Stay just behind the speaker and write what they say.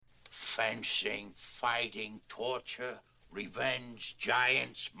fencing, fighting, torture, revenge,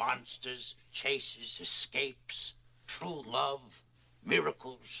 giants, monsters, chases, escapes, true love,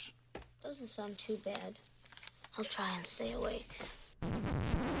 miracles. Doesn't sound too bad. I'll try and stay awake.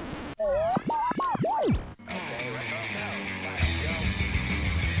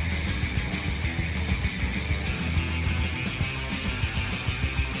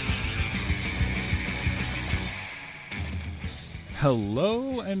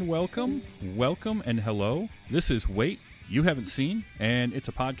 Hello and welcome. Welcome and hello. This is Wait, You Haven't Seen, and it's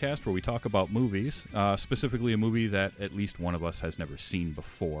a podcast where we talk about movies, specifically a movie that at least one of us has never seen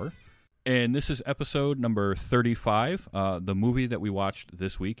before. And this is episode number 35. The movie that we watched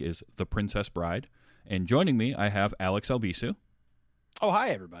this week is The Princess Bride. And joining me, I have Alex Albisu. Oh,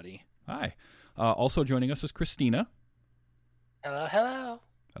 hi, everybody. Hi. Also joining us is Christina. Hello, hello.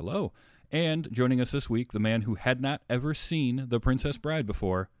 Hello. And joining us this week, the man who had not ever seen The Princess Bride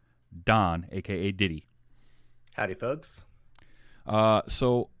before, Don, a.k.a. Diddy. Howdy, folks.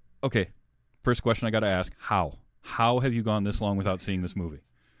 Okay, first question I got to ask, how? How have you gone this long without seeing this movie?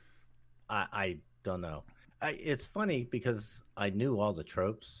 I don't know. It's funny because I knew all the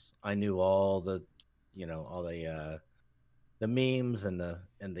tropes. I knew all the, all the memes and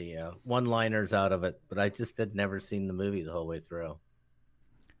the one-liners out of it, but I just had never seen the movie the whole way through.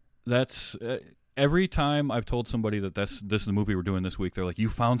 That's every time I've told somebody that this is the movie we're doing this week, they're like, "You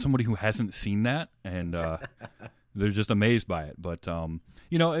found somebody who hasn't seen that," and they're just amazed by it. But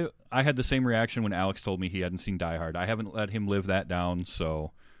I had the same reaction when Alex told me he hadn't seen Die Hard. I haven't let him live that down,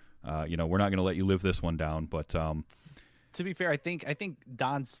 so we're not going to let you live this one down. But to be fair, I think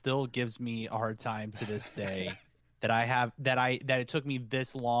Don still gives me a hard time to this day that it took me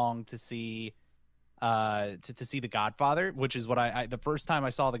this long to see. To see The Godfather, which is what I the first time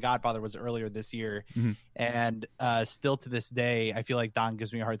I saw The Godfather was earlier this year, and still to this day I feel like Don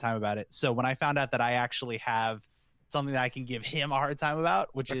gives me a hard time about it. So when I found out that I actually have something that I can give him a hard time about,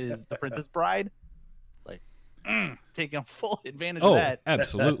 which is The Princess Bride, like taking full advantage of that.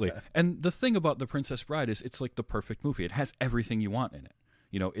 Absolutely. And the thing about The Princess Bride is it's like the perfect movie. It has everything you want in it.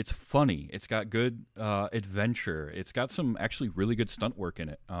 It's funny. It's got good adventure. It's got some actually really good stunt work in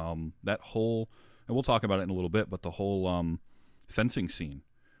it. That whole and we'll talk about it in a little bit, but the whole fencing scene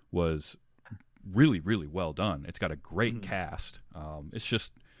was really, really well done. It's got a great cast. It's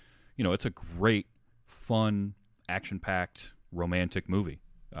just, it's a great, fun, action-packed, romantic movie.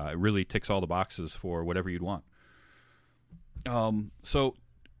 It really ticks all the boxes for whatever you'd want. So,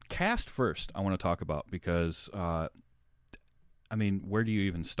 cast first, I want to talk about because, where do you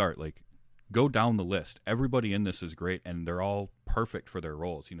even start? Like, go down the list. Everybody in this is great, and they're all perfect for their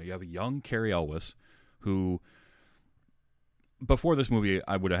roles. You have a young Cary Elwes, who, before this movie,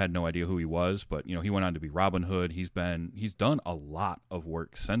 I would have had no idea who he was, but, he went on to be Robin Hood. He's done a lot of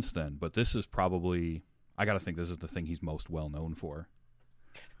work since then, but this is probably, I got to think this is the thing he's most well known for.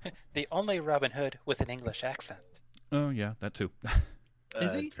 The only Robin Hood with an English accent. Oh, yeah, that too.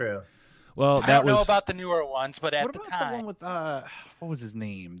 Is he? True. Well, I don't know about the newer ones, but at what the about time, the one with what was his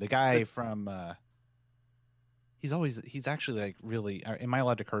name? The guy from he's actually like really. Am I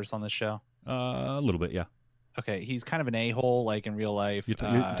allowed to curse on this show? A little bit, yeah. Okay, he's kind of an a-hole, like in real life. You're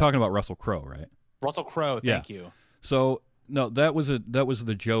talking about Russell Crowe, right? Russell Crowe. Thank you. So no, that was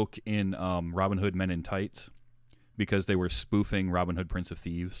the joke in Robin Hood Men in Tights, because they were spoofing Robin Hood Prince of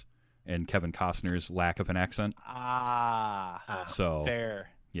Thieves and Kevin Costner's lack of an accent. So fair.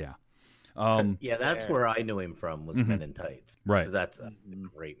 Yeah. That's where I knew him from, was Men in Tights. Right. So that's a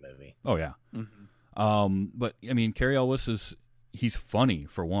great movie. Oh yeah. But Cary Elwes he's funny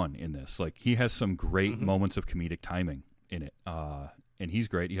for one in this. Like, he has some great moments of comedic timing in it. And he's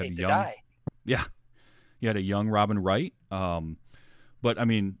great. You had you had a young Robin Wright. But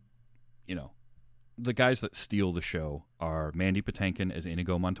the guys that steal the show are Mandy Patinkin as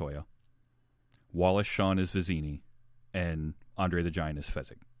Inigo Montoya, Wallace Shawn as Vizzini, and Andre the Giant as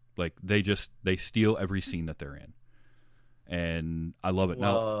Fezzik. Like, they steal every scene that they're in, and I love it.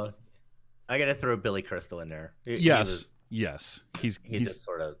 Well, now, I got to throw Billy Crystal in there. Yes, he just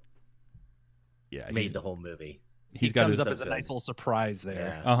sort of made the whole movie. He comes up as a nice little surprise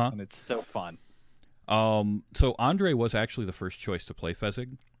there, and it's so fun. So Andre was actually the first choice to play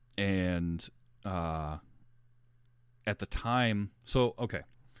Fezzik, and at the time,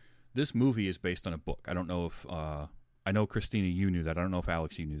 this movie is based on a book. I don't know if I know, Christina, you knew that. I don't know if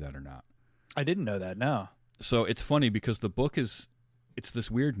Alex, you knew that or not. I didn't know that, no. So it's funny because the book it's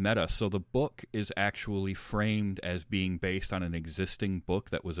this weird meta. So the book is actually framed as being based on an existing book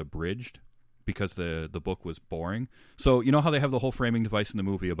that was abridged because the book was boring. So you know how they have the whole framing device in the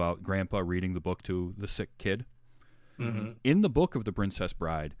movie about Grandpa reading the book to the sick kid? In the book of The Princess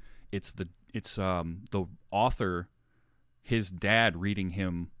Bride, it's the author, his dad reading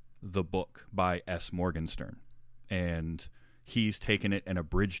him the book by S. Morgenstern, and he's taken it and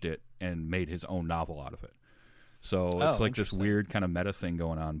abridged it and made his own novel out of it. So it's like this weird kind of meta thing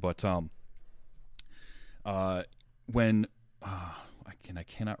going on. But when I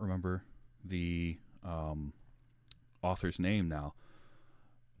cannot remember the author's name now,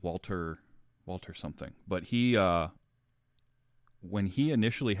 Walter something. But he when he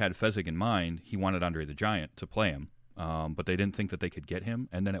initially had Fezzik in mind, he wanted Andre the Giant to play him, but they didn't think that they could get him.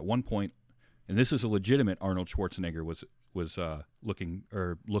 And then at one point, and this is a legitimate Arnold Schwarzenegger was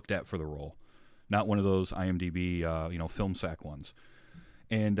looked at for the role, not one of those IMDb film sack ones.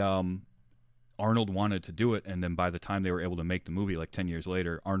 And Arnold wanted to do it, and then by the time they were able to make the movie, like 10 years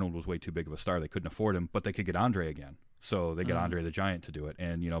later, Arnold was way too big of a star. They couldn't afford him, but they could get Andre again. So they get Andre the Giant to do it.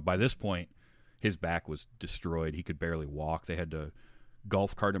 And, by this point, his back was destroyed. He could barely walk. They had to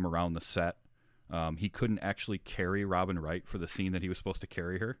golf cart him around the set. He couldn't actually carry Robin Wright for the scene that he was supposed to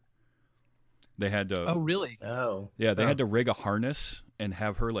carry her. They had to... Oh, really? Oh. Yeah, they had to rig a harness and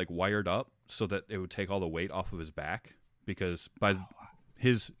have her, wired up so that it would take all the weight off of his back. Because by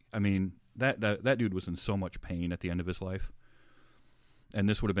his... That dude was in so much pain at the end of his life. And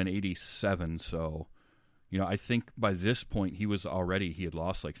this would have been 87, so... I think by this point he had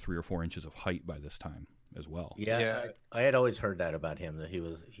lost 3 or 4 inches of height by this time as well. Yeah. I had always heard that about him, that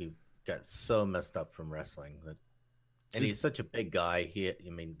he got so messed up from wrestling and he's such a big guy.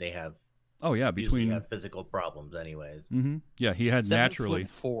 They have have physical problems anyways. Mm-hmm. Yeah, he had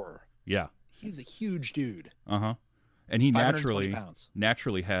 7'4". Yeah, he's a huge dude. And he 520 pounds.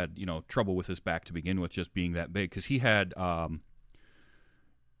 naturally had trouble with his back to begin with, just being that big, because he had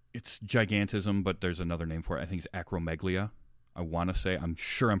it's gigantism, but there's another name for it. I think it's acromegalia. I want to say, I'm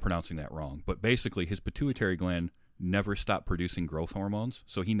sure I'm pronouncing that wrong, but basically his pituitary gland never stopped producing growth hormones,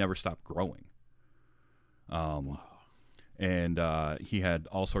 so he never stopped growing. And he had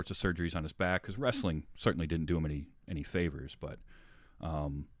all sorts of surgeries on his back, because wrestling certainly didn't do him any favors. But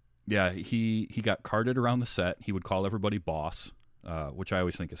he got carted around the set. He would call everybody boss, which I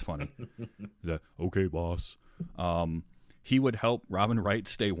always think is funny. Okay, boss. He would help Robin Wright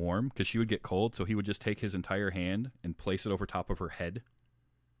stay warm because she would get cold, so he would just take his entire hand and place it over top of her head.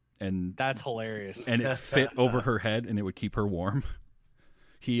 And that's hilarious. And it fit over her head, and it would keep her warm.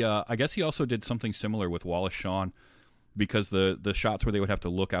 I guess he also did something similar with Wallace Shawn, because the shots where they would have to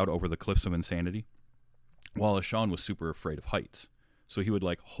look out over the cliffs of insanity, Wallace Shawn was super afraid of heights, so he would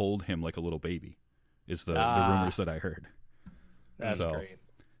hold him like a little baby. Is the rumors that I heard. That's great.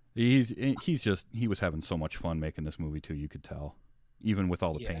 He was having so much fun making this movie too. You could tell, even with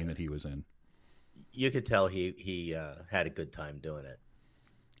all the pain that he was in. You could tell he had a good time doing it.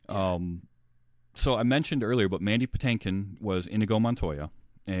 So I mentioned earlier, but Mandy Patinkin was Inigo Montoya,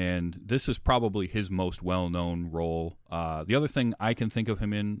 and this is probably his most well-known role. The other thing I can think of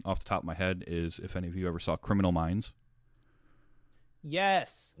him in off the top of my head is if any of you ever saw Criminal Minds.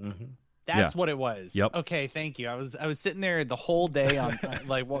 Yes. Mm-hmm. That's what it was. Yep. Okay, thank you. I was sitting there the whole day on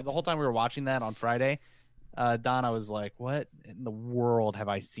the whole time we were watching that on Friday. Don, I was like, what in the world have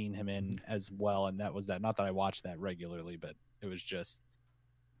I seen him in as well? And that was that. Not that I watched that regularly, but it was just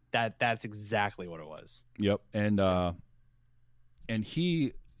that's exactly what it was. Yep. And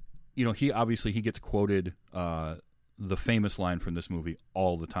he, he obviously he gets quoted the famous line from this movie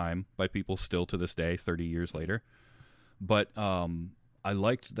all the time by people still to this day, 30 years later. But I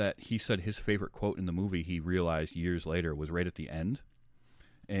liked that he said his favorite quote in the movie, he realized years later, was right at the end.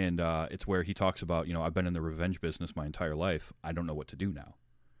 And it's where he talks about, I've been in the revenge business my entire life. I don't know what to do now.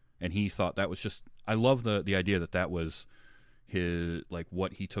 And he thought that was just, I love the idea that was his,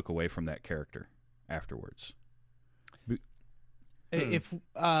 what he took away from that character afterwards. If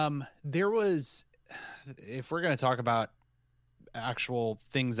there was, if we're going to talk about actual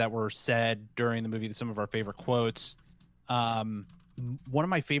things that were said during the movie, some of our favorite quotes, one of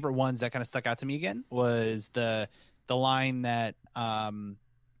my favorite ones that kind of stuck out to me again was the line that I'm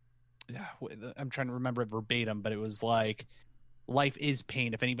trying to remember it verbatim, but it was like, life is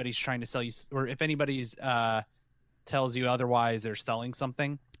pain. If anybody's trying to sell you, or if anybody's tells you otherwise, they're selling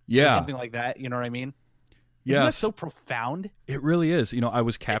something. Yeah, or something like that. You know what I mean? Yeah, isn't that so profound? It really is. I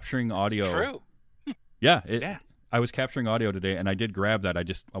was capturing audio. True. Yeah. I was capturing audio today, and I did grab that. I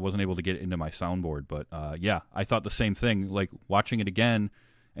wasn't able to get it into my soundboard, but I thought the same thing. Like watching it again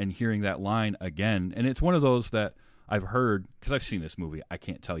and hearing that line again, and it's one of those that I've heard because I've seen this movie. I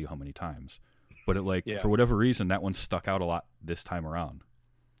can't tell you how many times, but for whatever reason, that one stuck out a lot this time around.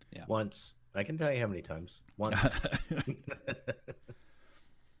 Yeah, once. I can tell you how many times. Once.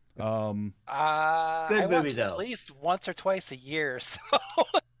 I Good movie watch it though. at least once or twice a year. So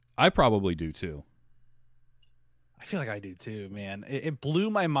I probably do too. I feel like I do too, man. It blew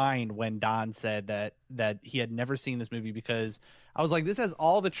my mind when Don said that he had never seen this movie, because I was like, this has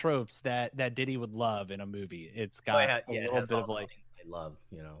all the tropes that Diddy would love in a movie. It's got a little bit of like, I love,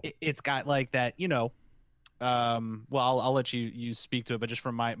 you know. It's got like that, you know. Well, I'll let you speak to it, but just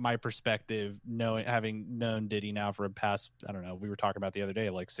from my perspective, having known Diddy now for the past, I don't know, we were talking about the other day,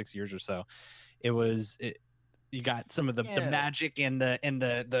 like 6 years or so, you got some of the magic and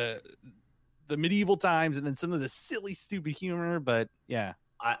the medieval times, and then some of the silly, stupid humor. But yeah,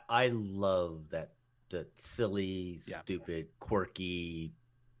 I love that silly, stupid, quirky,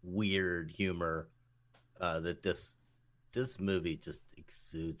 weird humor that this movie just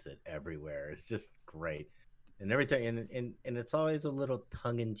exudes it everywhere. It's just great. And every time, and it's always a little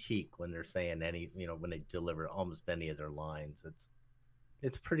tongue in cheek when they're saying when they deliver almost any of their lines.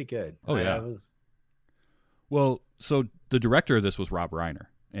 It's pretty good. Oh yeah. Well, so the director of this was Rob Reiner,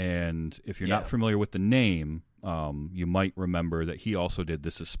 and if you're not familiar with the name, you might remember that he also did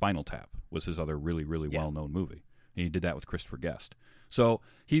This Is Spinal Tap, was his other really, really well-known movie, and he did that with Christopher Guest. So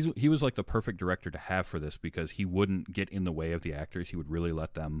he was like the perfect director to have for this, because he wouldn't get in the way of the actors. He would really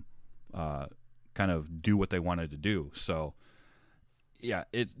let them kind of do what they wanted to do. So yeah,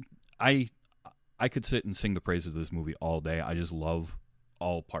 I could sit and sing the praises of this movie all day. I just love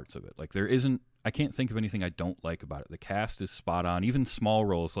all parts of it. Like I can't think of anything I don't like about it. The cast is spot on. Even small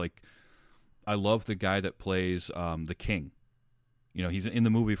roles, like I love the guy that plays the king. You know, he's in the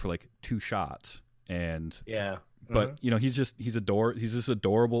movie for like 2 shots, and but you know, he's this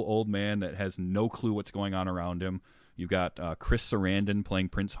adorable old man that has no clue what's going on around him. You've got Chris Sarandon playing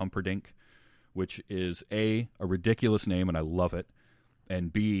Prince Humperdinck, which is a ridiculous name, and I love it.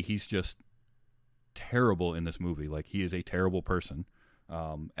 And B, he's just terrible in this movie. Like, he is a terrible person.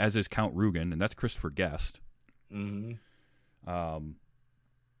 As is Count Rugen, and that's Christopher Guest. Mm-hmm.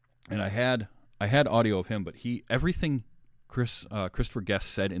 And I had audio of him, but everything Christopher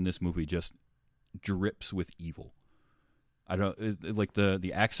Guest said in this movie just drips with evil. I don't like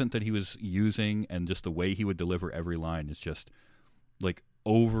the accent that he was using, and just the way he would deliver every line is just like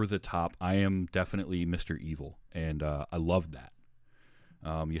over the top. I am definitely Mr. Evil, and I loved that.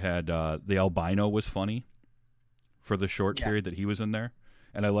 You had the albino was funny for the short period that he was in there,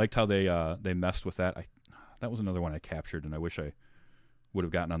 and I liked how they messed with that. That was another one I captured, and I wish I would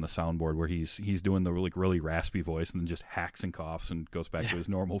have gotten on the soundboard, where he's doing the really raspy voice and then just hacks and coughs and goes back to his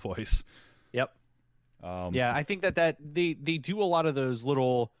normal voice. Yep. I think that they do a lot of those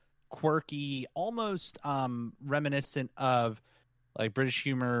little quirky, almost reminiscent of like British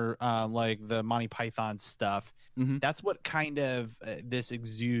humor, like the Monty Python stuff. Mm-hmm. That's what kind of this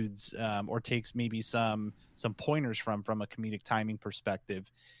exudes, or takes maybe some pointers from a comedic timing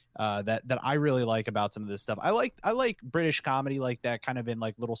perspective. That I really like about some of this stuff. I like British comedy like that, kind of in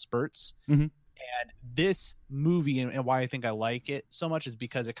like little spurts. Mm-hmm. And this movie, and why I think I like it so much, is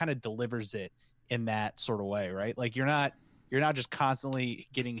because it kind of delivers it in that sort of way, right? Like you're not just constantly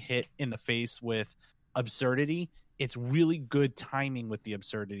getting hit in the face with absurdity. It's really good timing with the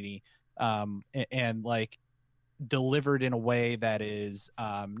absurdity, and like delivered in a way that is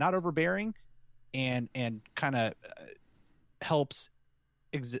not overbearing, and kind of helps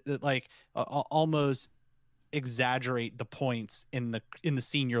almost exaggerate the points in the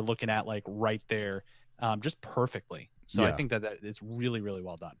scene you're looking at, like right there, just perfectly. So I think that it's really, really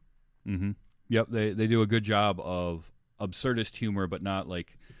well done. Mm-hmm. Yep, they do a good job of absurdist humor, but not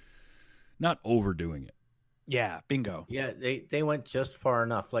overdoing it. Yeah, bingo. Yeah, they went just far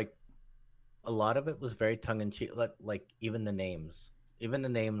enough. Like a lot of it was very tongue in cheek. Like even the names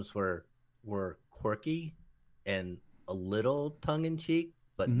were quirky and a little tongue in cheek,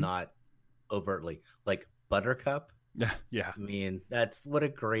 but not overtly. Like Buttercup. Yeah. I mean, that's what a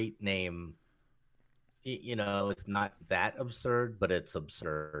great name. You know, it's not that absurd, but it's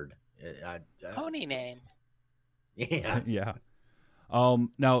absurd. Pony name. Yeah. Yeah.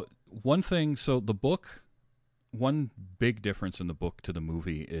 Now, one thing. So the book. One big difference in the book to the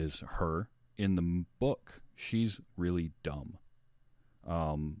movie is her. In the book, she's really dumb.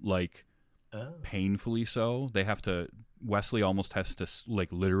 Painfully so. Wesley almost has to like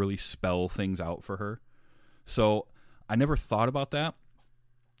literally spell things out for her. So I never thought about that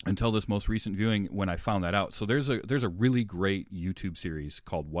until this most recent viewing, when I found that out. So there's a really great YouTube series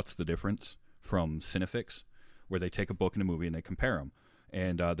called What's the Difference from Cinefix, where they take a book and a movie and they compare them.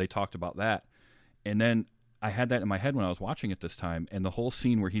 And they talked about that. And then I had that in my head when I was watching it this time, and the whole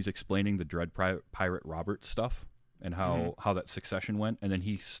scene where he's explaining the Dread Pirate Robert stuff and how that succession went, and then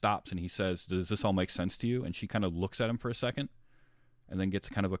he stops and he says, "Does this all make sense to you?" And she kind of looks at him for a second and then gets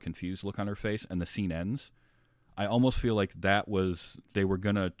kind of a confused look on her face, and the scene ends. I almost feel like they were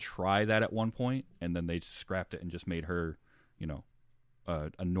gonna try that at one point, and then they scrapped it and just made her,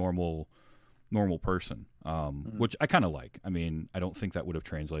 a normal person, which I kind of like. I mean, I don't think that would have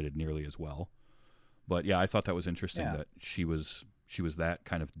translated nearly as well, but yeah, I thought that was interesting that she was that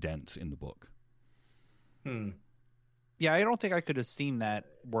kind of dense in the book. Yeah, I don't think I could have seen that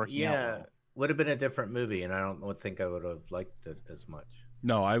working out. Yeah, would have been a different movie, and I don't think I would have liked it as much.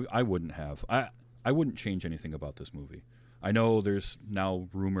 No, I wouldn't have. I wouldn't change anything about this movie. I know there's now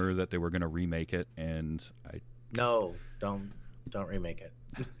rumor that they were going to remake it, and No, don't remake it.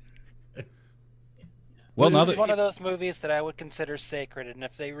 Well, this now is that one of those movies that I would consider sacred, and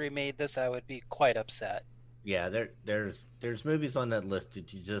if they remade this, I would be quite upset. Yeah, there's movies on that list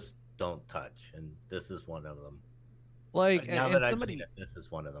that you just don't touch, and this is one of them. Like, Now and that I've somebody seen it, this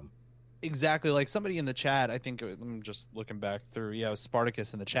is one of them. exactly like somebody in the chat. I think I'm just looking back through. Yeah, it was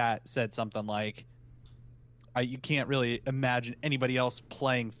Spartacus in the chat said something like, "You can't really imagine anybody else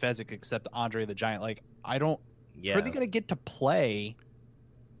playing Fezzik except Andre the Giant." Like, I don't. Yeah, Are they going to get to play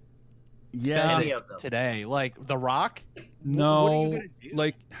yeah, Any Fezzik of them. today? Like The Rock? no, What are you gonna do?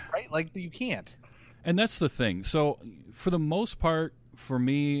 like, Right? Like you can't. and that's the thing. So, for the most part, for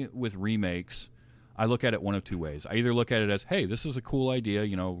me with remakes, I look at it one of two ways. I either look at it as, hey, this is a cool idea,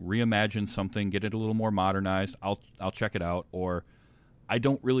 reimagine something, get it a little more modernized. I'll check it out, or I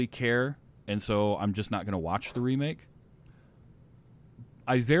don't really care, and so I'm just not going to watch the remake.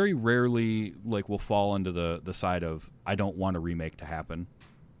 I very rarely will fall into the side of I don't want a remake to happen.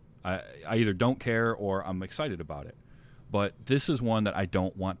 I either don't care or I'm excited about it. But this is one that I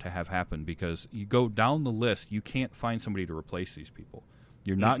don't want to have happen, because you go down the list, you can't find somebody to replace these people.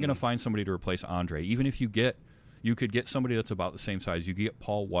 You're not going to find somebody to replace Andre. Even if you could get somebody that's about the same size. You could get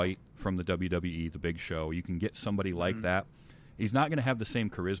Paul White from the WWE, the Big Show. You can get somebody like that. He's not going to have the same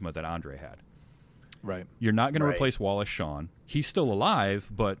charisma that Andre had. Right. You're not going to Right. replace Wallace Shawn. He's still alive,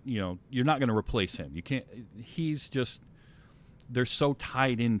 but you're not going to replace him. You can't. He's just, they're so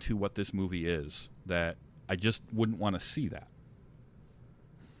tied into what this movie is that I just wouldn't want to see that.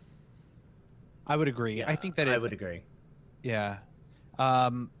 I would agree. Yeah, I think that I would agree. Yeah.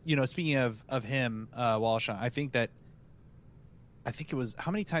 Speaking of him, Wallace Shawn, I think it was,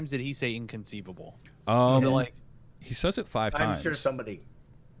 how many times did he say inconceivable? Was it like, He says it 5 I'm times. sure somebody.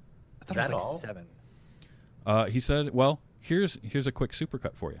 I thought Is it that was like all? 7. He said, well, here's a quick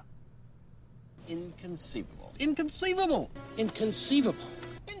supercut for you. Inconceivable. Inconceivable. Inconceivable.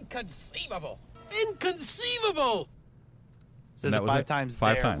 Inconceivable. Inconceivable. Says And that it was 5 it? times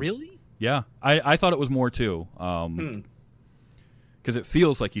 5 there. times. Really? Yeah, I thought it was more too, because it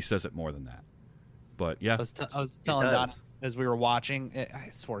feels like he says it more than that. But yeah, I was telling does. Don as we were watching.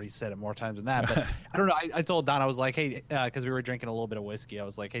 I swore he said it more times than that, but I don't know. I told Don, I was like, hey, because we were drinking a little bit of whiskey. I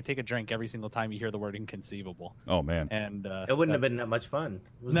was like, hey, take a drink every single time you hear the word inconceivable. oh man, And It wouldn't have been that much fun.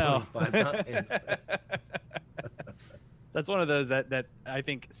 It was No. only 5 times. That's one of those that I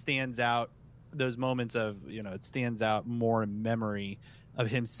think stands out. Those moments of, it stands out more in memory of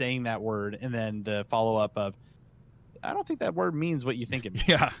him saying that word, and then the follow up of, I don't think that word means what you think it means.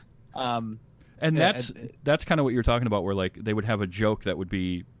 yeah. And Yeah, that's kind of what you're talking about, where they would have a joke that would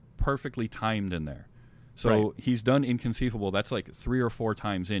be perfectly timed in there. So Right. he's done inconceivable. That's like 3 or 4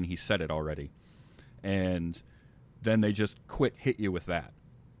 times in, he said it already, and then they just hit you with that,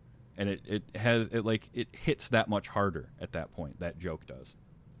 and it hits that much harder at that point. That joke does.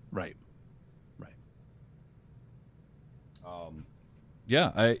 Right.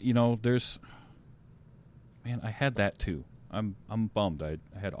 Yeah, there's, man, I had that too. I'm bummed. I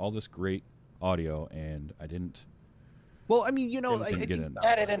had all this great audio and I didn't. Well, I mean, Didn't I get think in.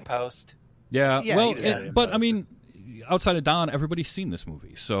 Add it in post. Yeah, Yeah, well, you just but I mean, outside of Don, everybody's seen this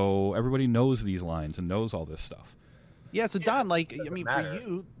movie, so everybody knows these lines and knows all this stuff. Yeah, so Don, doesn't for matter.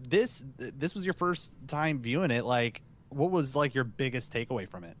 you, this was your first time viewing it. Like, what was your biggest takeaway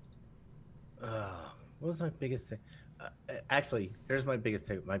from it? What was my biggest thing? Actually, here's my biggest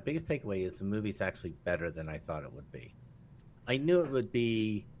take. My biggest takeaway is the movie's actually better than I thought it would be. I knew it would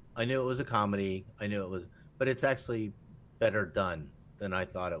be. I knew it was a comedy. I knew it was, but it's actually better done than I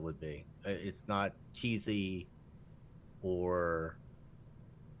thought it would be. It's not cheesy, or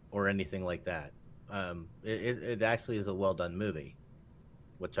anything like that. It actually is a well done movie,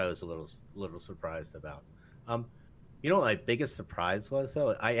 which I was a little surprised about. What my biggest surprise was,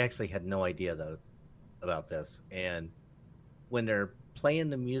 though? I actually had no idea about this, and when they're playing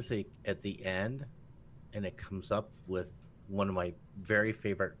the music at the end, and it comes up with one of my very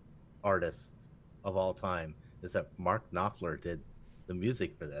favorite artists of all time, is that Mark Knopfler did the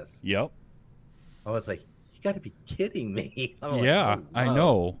music for this. Yep. I was like, you got to be kidding me! I'm like, Yeah, oh, I wow.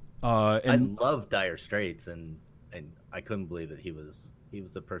 know. And I love Dire Straits, and I couldn't believe that he was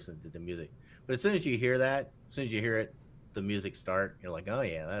the person that did the music. But as soon as you hear it, the music start, you're like, oh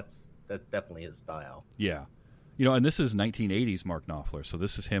yeah, that's definitely his style. yeah, and this is 1980s Mark Knopfler, so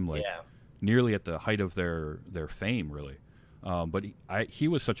this is him nearly at the height of their fame, really. But he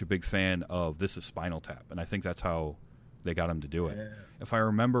was such a big fan of This Is Spinal Tap, and I think that's how they got him to do it. Yeah. If I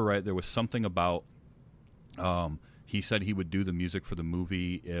remember right, there was something about he said he would do the music for the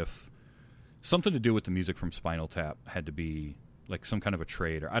movie if something to do with the music from Spinal Tap had to be like some kind of a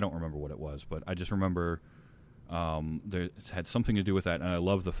trade, or I don't remember what it was, but I just remember it had something to do with that, and I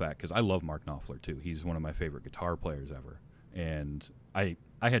love the fact, because I love Mark Knopfler too. He's one of my favorite guitar players ever, and I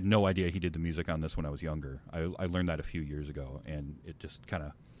had no idea he did the music on this when I was younger. I learned that a few years ago, and it just kind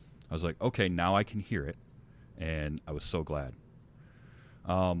of, I was like, okay, now I can hear it, and I was so glad.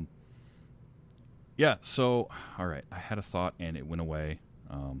 Yeah, so, all right, I had a thought, and it went away,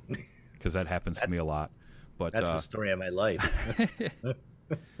 because that happens to me a lot. But that's the story of my life.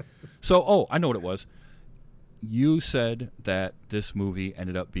 So, I know what it was. You said that this movie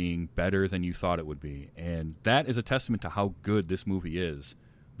ended up being better than you thought it would be, and that is a testament to how good this movie is,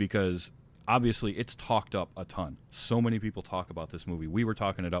 because obviously it's talked up a ton. So many people talk about this movie. We were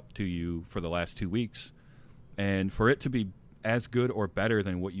talking it up to you for the last 2 weeks, and for it to be as good or better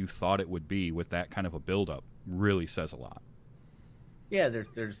than what you thought it would be with that kind of a build-up really says a lot. Yeah,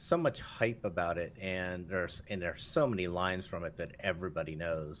 there's so much hype about it, and there's so many lines from it that everybody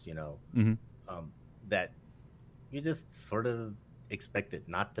knows, that you just sort of expect it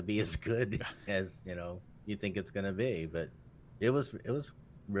not to be as good as you think it's going to be. But it was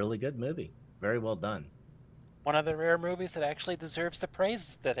really good movie, very well done. One of the rare movies that actually deserves the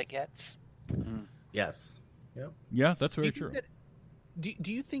praise that it gets. Yes. Yep. Yeah, that's very true.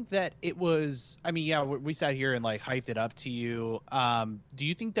 Do you think that it was? I mean, yeah, we sat here and like hyped it up to you. Do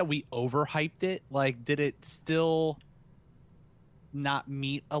you think that we overhyped it? Like, did it still not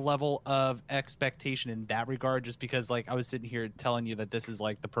meet a level of expectation in that regard? Just because, like, I was sitting here telling you that this is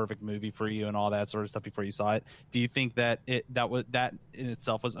like the perfect movie for you and all that sort of stuff before you saw it. Do you think that that in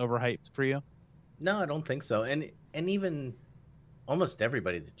itself was overhyped for you? No, I don't think so. And even almost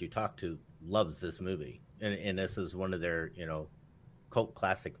everybody that you talk to loves this movie, and this is one of their cult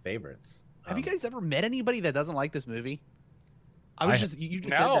classic favorites. Have you guys ever met anybody that doesn't like this movie? You just No. said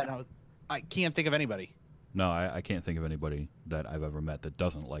that. And I can't think of anybody. No, I can't think of anybody that I've ever met that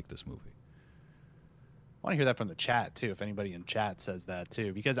doesn't like this movie. I want to hear that from the chat too. If anybody in chat says that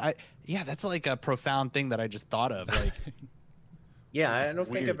too, because that's like a profound thing that I just thought of. Like, yeah, I don't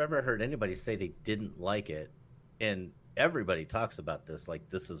think weird. I've ever heard anybody say they didn't like it, and everybody talks about this like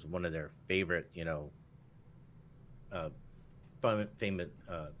this is one of their favorite,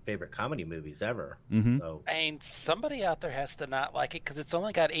 favorite comedy movies ever. Mm-hmm. So I mean, somebody out there has to not like it because it's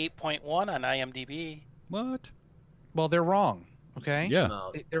only got 8.1 on IMDb. What? well, they're wrong. Okay. Yeah,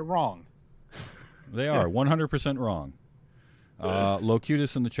 no, They're wrong. they are 100% wrong.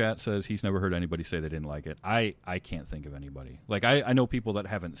 Locutus in the chat says he's never heard anybody say they didn't like it. I can't think of anybody. Like, I know people that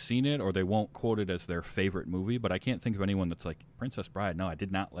haven't seen it or they won't quote it as their favorite movie, but I can't think of anyone that's like, Princess Bride, no, I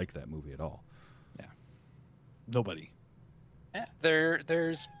did not like that movie at all. Nobody. Yeah,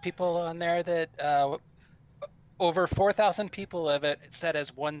 there's people on there that over 4,000 people have it set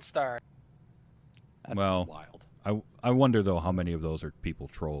as 1 star. That's Well, wild. I wonder, though, how many of those are people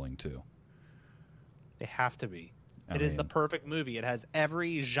trolling, too. They have to be. I It is the mean- perfect movie. It has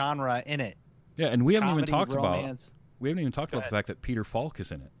every genre in it. Yeah, and we haven't even Comedy, talked about romance. the fact that Peter Falk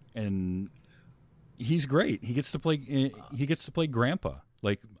is in it, and he's great. He gets to play Grandpa.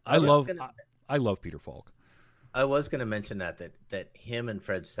 Like, I love Peter Falk. I was going to mention that him and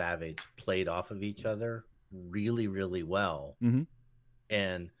Fred Savage played off of each other really, really well. Mhm.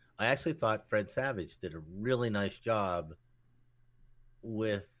 And I actually thought Fred Savage did a really nice job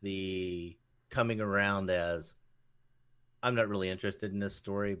with the coming around as, I'm not really interested in this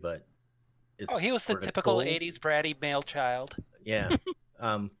story, but it's He was the sorta typical cool. 80s bratty male child. Yeah.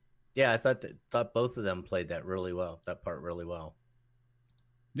 Yeah, I thought both of them played that part really well.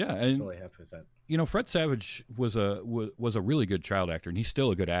 Yeah, I was and really happy with that. Fred Savage was a really good child actor, and he's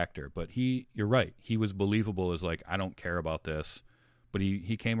still a good actor. But you're right, he was believable as like, I don't care about this, but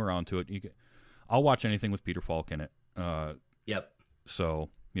he came around to it. I'll watch anything with Peter Falk in it. Yep. So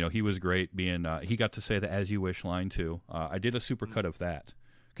he was great. Being he got to say the "as you wish" line too. I did a supercut of that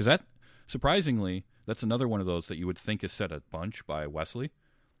because that surprisingly that's another one of those that you would think is said a bunch by Wesley.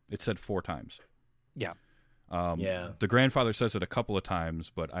 It's said 4 times. Yeah. Yeah. The grandfather says it a couple of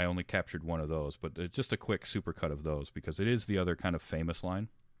times, but I only captured one of those. But it's just a quick supercut of those because it is the other kind of famous line.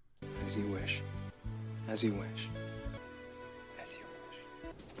 As you wish. As you wish. As you wish.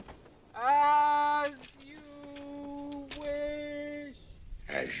 As you wish.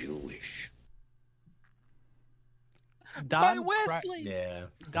 As you wish. My Don, Wesley. Yeah.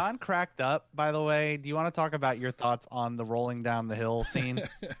 Don cracked up, by the way. Do you want to talk about your thoughts on the rolling down the hill scene?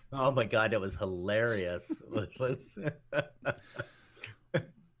 Oh my god, that was hilarious.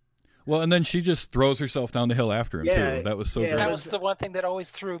 Well, and then she just throws herself down the hill after him Yeah, too. That was so yeah. great. That was the one thing that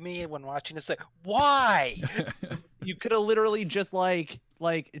always threw me when watching. It's like, why? You could have literally just like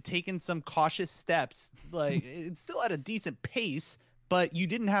taken some cautious steps. Like it's still at a decent pace, but you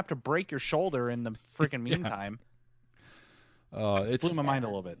didn't have to break your shoulder in the freaking meantime. It's Blew my mind a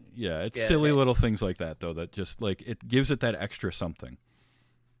little bit. yeah, it's Yeah, silly yeah. little things like that though that just like it gives it that extra something.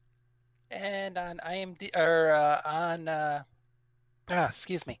 And on IMD or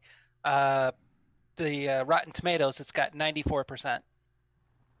excuse me, the Rotten Tomatoes, it's got 94%.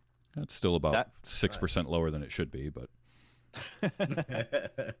 That's still about That- 6% lower than it should be, but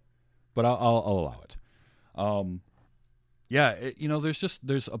I'll allow it. Yeah,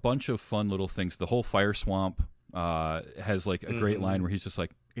 there's a bunch of fun little things. The whole fire swamp has like a great line where he's just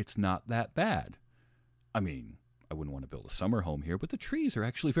like, "It's not that bad." I mean, I wouldn't want to build a summer home here, but the trees are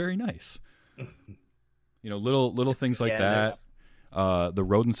actually very nice. Little things like Yeah, that. The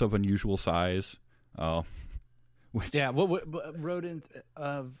rodents of unusual size. Which, Yeah, what rodent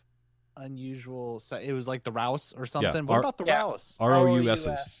of unusual size? It was like the Rouse or something. What about the yeah. Rouse?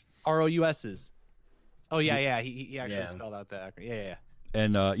 ROUSs. ROUSs. Oh yeah. He actually Yeah. spelled out the acronym. Yeah.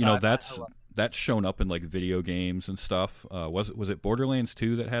 And So that's shown up in like video games and stuff. Was it Borderlands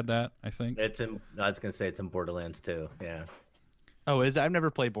 2 that had that? I think. I was gonna say it's in Borderlands too. Yeah. Oh, I've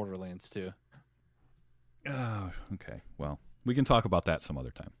never played Borderlands 2. Oh, okay. Well, we can talk about that some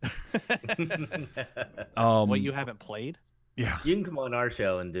other time. What you haven't played? Yeah. You can come on our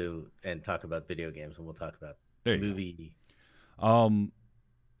show and talk about video games, and we'll talk about There you movie. go.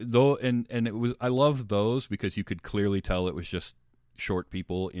 Though, and it was, I loved those because you could clearly tell it was just short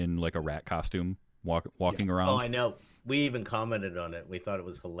people in like a rat costume walking around. Oh, I know. We even commented on it. We thought it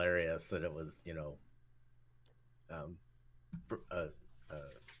was hilarious that it was,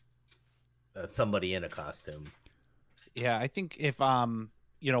 somebody in a costume. Yeah, I think if one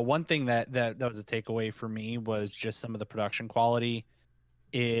thing that was a takeaway for me was just some of the production quality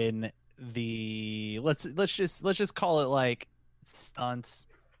in the let's just call it like stunts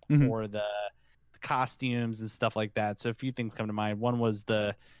Mhm. or the costumes and stuff like that. So a few things come to mind. One was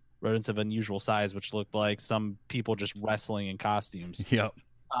the rodents of unusual size, which looked like some people just wrestling in costumes. Yep.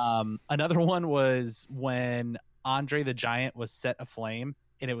 Another one was when Andre the Giant was set aflame,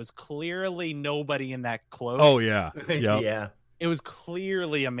 and it was clearly nobody in that cloak. Oh yeah. Yep. Yeah. It was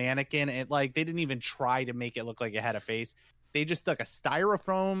clearly a mannequin, and like they didn't even try to make it look like it had a face. They just stuck a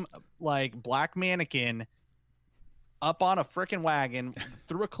styrofoam like black mannequin up on a freaking wagon,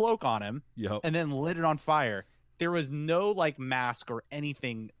 threw a cloak on him, Yep. and then lit it on fire. There was no like mask or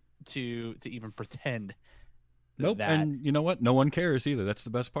anything to even pretend. Nope. That. And you know what? No one cares either. That's the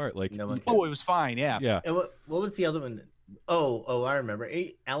best part. Like, No one cares. Oh, it was fine. Yeah. yeah. And what was the other one? Oh, I remember.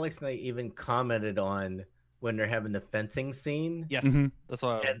 Alex and I even commented on when they're having the fencing scene. Yes. Mhm. That's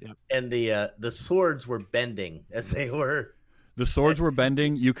what. And the swords were bending as they were. The swords were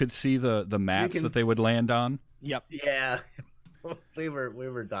bending. You could see the mats can that they would land on. Yep. Yeah. we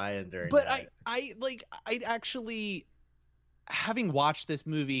were dying during But that. I actually, having watched this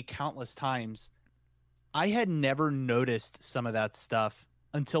movie countless times, I had never noticed some of that stuff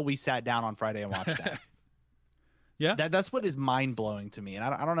until we sat down on Friday and watched that. Yeah. That's what is mind blowing to me, and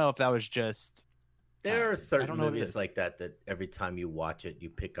I don't know if that was just. There are I certain don't know what it movies is. like that every time you watch it, you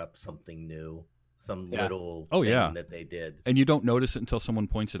pick up something new, some Yeah. little Oh, thing yeah. that they did. And you don't notice it until someone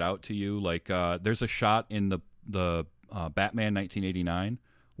points it out to you. Like, there's a shot in the Batman 1989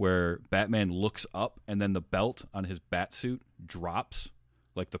 where Batman looks up and then the belt on his bat suit drops.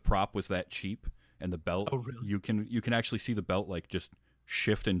 Like the prop was that cheap, and the belt Oh, really? you can actually see the belt like just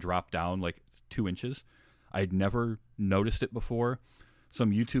shift and drop down like 2 inches. I'd never noticed it before.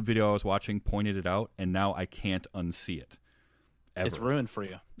 Some YouTube video I was watching pointed it out, and now I can't unsee it. Ever. It's ruined for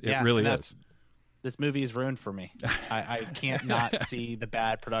you. It really and is. This movie is ruined for me. I can't not see the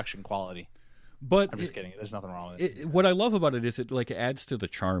bad production quality. But I'm just kidding. There's nothing wrong with it. what I love about it is it like adds to the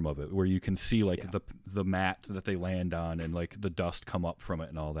charm of it, where you can see like the mat that they land on and like the dust come up from it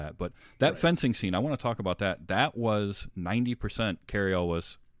and all that. But that fencing scene, I want to talk about that. That was 90% Cary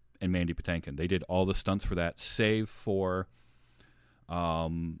Elwes and Mandy Patinkin. They did all the stunts for that, save for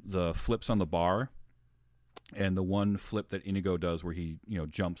the flips on the bar and the one flip that Inigo does where he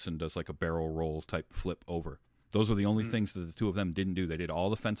jumps and does like a barrel roll type flip over. Those were the only things that the two of them didn't do. They did all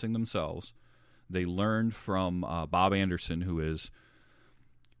the fencing themselves. They learned from Bob Anderson, who is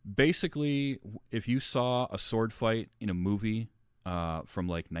Basically, if you saw a sword fight in a movie from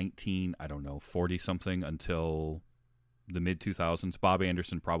like 40 something until the mid 2000s, Bob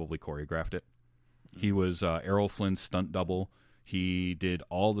Anderson probably choreographed it. He was Errol Flynn's stunt double. He did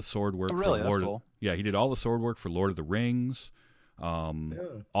all the sword work. Oh, really? For That's Lord. cool. Yeah, he did all the sword work for Lord of the Rings. All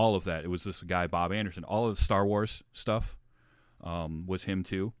of that. It was this guy Bob Anderson. All of the Star Wars stuff was him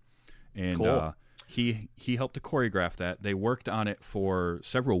too, and Cool. he helped to choreograph that. They worked on it for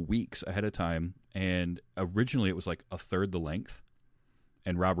several weeks ahead of time, and originally it was like a third the length.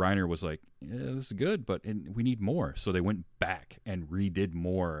 And Rob Reiner was like, yeah, "This is good, but we need more." So they went back and redid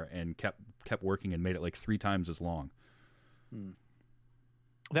more and kept working and made it like 3 times as long.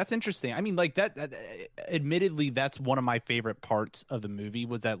 That's interesting. I mean, like that admittedly, that's one of my favorite parts of the movie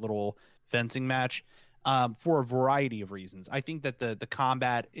was that little fencing match, for a variety of reasons. I think that the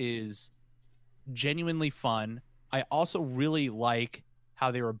combat is genuinely fun. I also really like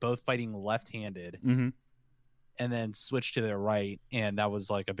how they were both fighting left-handed Mm-hmm. and then switched to their right, and that was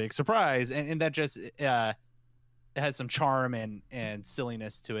like a big surprise, and that just it has some charm and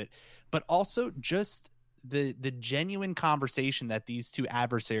silliness to it, but also just the genuine conversation that these two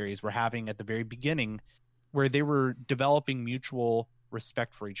adversaries were having at the very beginning, where they were developing mutual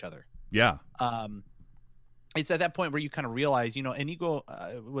respect for each other. Yeah. It's at that point where you kind of realize, Inigo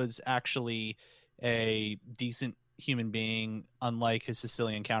was actually a decent human being, unlike his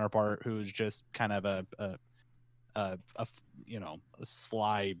Sicilian counterpart, who was just kind of a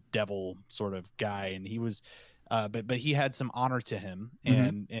sly devil sort of guy, and he was but he had some honor to him,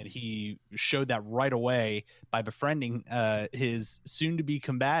 and he showed that right away by befriending his soon-to-be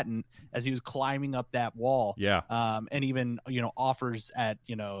combatant as he was climbing up that wall. Yeah. And even offers at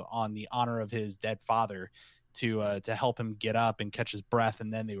on the honor of his dead father to help him get up and catch his breath,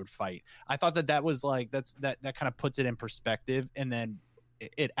 and then they would fight. I thought that was like that kind of puts it in perspective, and then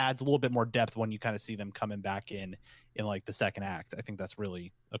it adds a little bit more depth when you kind of see them coming back in like the second act. I think that's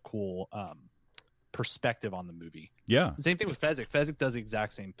really a cool perspective on the movie. Yeah. Same thing with Fezzik. Fezzik does the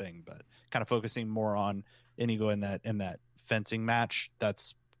exact same thing, but kind of focusing more on Inigo in that fencing match.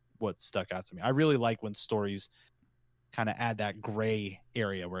 That's what stuck out to me. I really like when stories kind of add that gray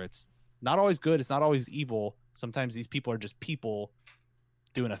area where it's not always good, it's not always evil. Sometimes these people are just people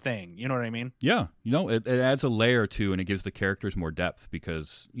doing a thing. You know what I mean? Yeah. It adds a layer to, and it gives the characters more depth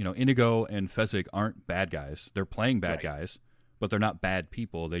because, Inigo and Fezzik aren't bad guys. They're playing bad guys, but they're not bad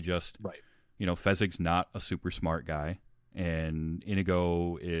people. They just, Fezzik's not a super smart guy, and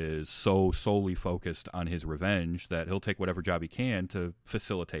Inigo is so solely focused on his revenge that he'll take whatever job he can to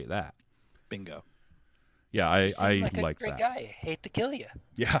facilitate that. Bingo. Yeah, I like a like great that. guy. I hate to kill you.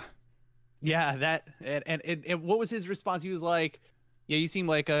 Yeah. Yeah, that and what was his response? He was like, "Yeah, you seem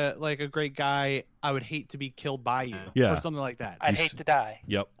like a great guy. I would hate to be killed by you," Yeah. or something like that. I'd hate to die.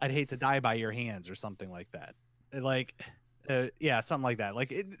 Yep. I'd hate to die by your hands, or something like that. Like, something like that.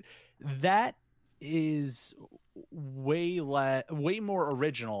 Like that is way more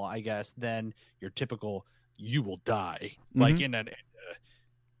original, I guess, than your typical "you will die." Like in an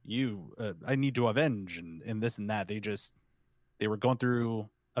I need to avenge and this and that. They were going through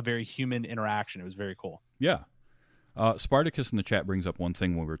a very human interaction. It was very cool. Yeah. Spartacus in the chat brings up one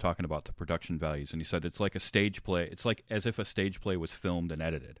thing when we were talking about the production values, and he said it's like a stage play. It's like as if a stage play was filmed and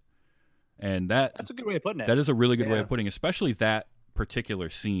edited. And that's a good way of putting it. That is a really good way of putting it, especially that particular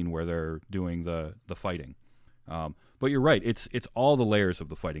scene where they're doing the fighting. But you're right. It's all the layers of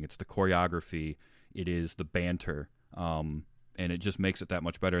the fighting. It's the choreography. It is the banter. And it just makes it that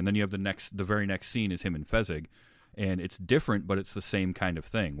much better. And then you have the very next scene is him and Fezzik, and it's different, but it's the same kind of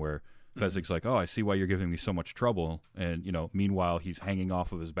thing where Fezzik's like, "Oh, I see why you're giving me so much trouble," and meanwhile he's hanging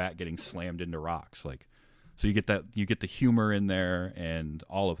off of his back, getting slammed into rocks. Like, so you get the humor in there and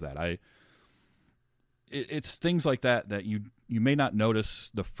all of that. It's things like that you may not notice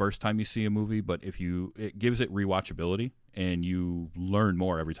the first time you see a movie, but it gives it rewatchability, and you learn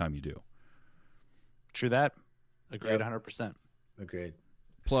more every time you do. True that. Agreed, 100%. Agreed.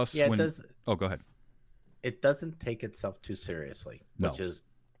 Plus, it does. Oh, go ahead. It doesn't take itself too seriously, No. which is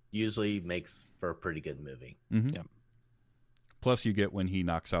usually makes for a pretty good movie. Mm-hmm. Yep. Plus, you get when he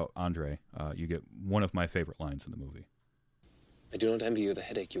knocks out Andre, you get one of my favorite lines in the movie. "I do not envy you the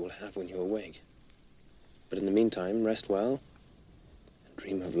headache you will have when you awake. But in the meantime, rest well and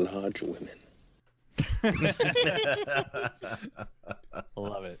dream of large women."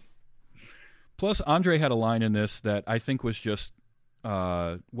 Love it. Plus, Andre had a line in this that I think was just,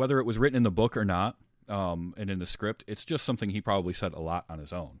 whether it was written in the book or not, and in the script, it's just something he probably said a lot on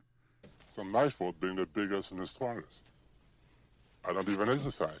his own. It's not my fault being the biggest and the strongest. I don't even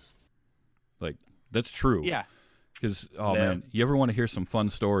exercise. Like, that's true. Yeah. Because, man, you ever want to hear some fun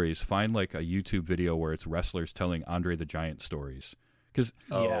stories, find like a YouTube video where it's wrestlers telling Andre the Giant stories. Because,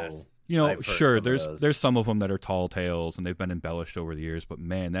 Yes. you know, I've heard sure, some of those. there's some of them that are tall tales and they've been embellished over the years, but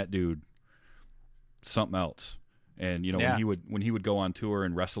man, that dude, something else. And, you know, Yeah. when he would go on tour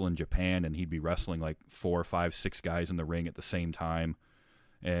and wrestle in Japan, and he'd be wrestling like 4, 5, 6 guys in the ring at the same time.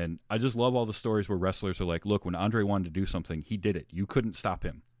 And I just love all the stories where wrestlers are like, look, when Andre wanted to do something, he did it. You couldn't stop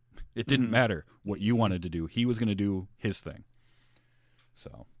him. It didn't matter what you wanted to do. He was going to do his thing.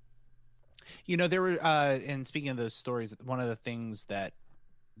 So, You know, there were and speaking of those stories, one of the things that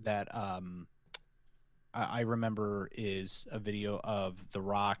I remember is a video of The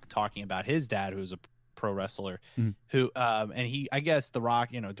Rock talking about his dad, who's a pro wrestler, who and he, I guess The Rock,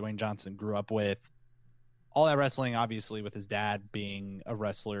 you know, Dwayne Johnson grew up with all that wrestling, obviously with his dad being a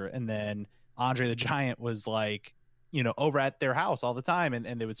wrestler, and then Andre the Giant was like, you know, over at their house all the time,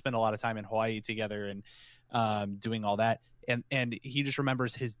 and they would spend a lot of time in Hawaii together and doing all that. And he just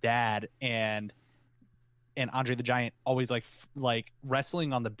remembers his dad and Andre the Giant always like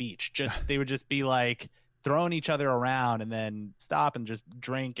wrestling on the beach. Just they would just be like throwing each other around and then stop and just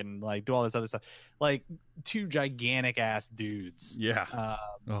drink and like do all this other stuff. Like two gigantic ass dudes. yeah.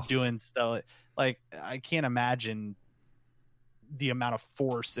 Doing stuff. Like I can't imagine the amount of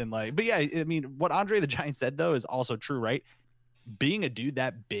force and like, but yeah, I mean, what Andre the Giant said though is also true, right? Being a dude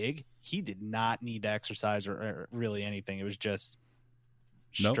that big, he did not need to exercise or really anything. It was just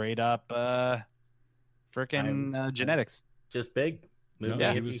straight up freaking genetics. Just big. Move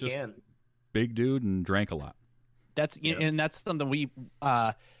Yeah, me he if was you just- can. Big dude and drank a lot. That's and that's something we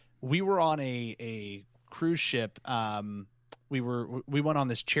were on a cruise ship. We went on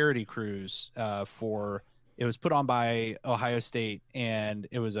this charity cruise for. It was put on by Ohio State, and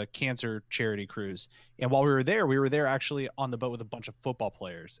it was a cancer charity cruise. And while we were there actually on the boat with a bunch of football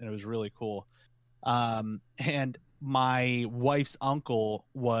players, and it was really cool. And my wife's uncle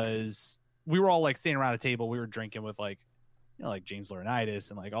was. We were all like standing around a table. We were drinking with like, you know, like James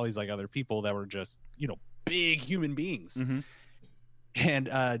Laurinaitis and like all these like other people that were just, you know, big human beings. And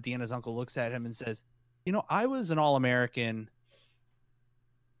Deanna's uncle looks at him and says, "You know, I was an All-American.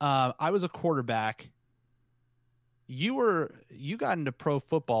 I was a quarterback. You got into pro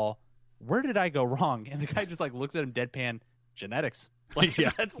football. Where did I go wrong?" And the guy just like looks at him deadpan. Genetics. Like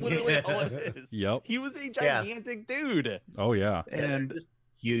that's literally all it is. Yep. He was a gigantic dude. Oh yeah. And just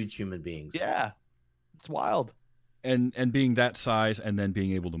huge human beings. Yeah. It's wild. And being that size and then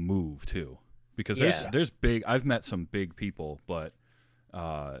being able to move too. Because there's big, I've met some big people, but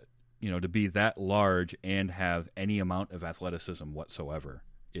you know, to be that large and have any amount of athleticism whatsoever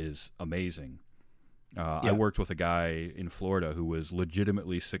is amazing. I worked with a guy in Florida who was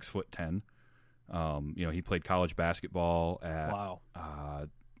legitimately 6'10". You know, he played college basketball at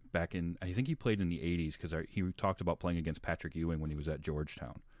back in, I think he played in the 80s because he talked about playing against Patrick Ewing when he was at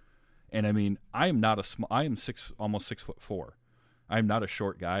Georgetown. And I mean, I am not I am almost 6'4". I am not a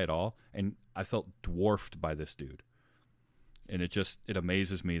short guy at all, and I felt dwarfed by this dude. And it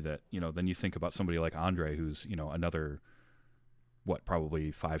amazes me that, you know, then you think about somebody like Andre, who's, you know, another,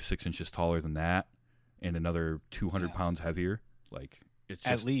 probably 5-6 inches taller than that, and another 200 pounds heavier. Like, it's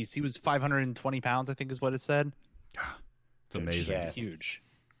just, at least he was 520 pounds, I think is what it said. It's amazing. Yeah. Huge.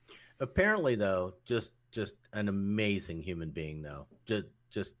 Apparently, though, just an amazing human being, though.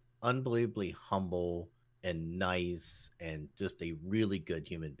 Just unbelievably humble and nice, and just a really good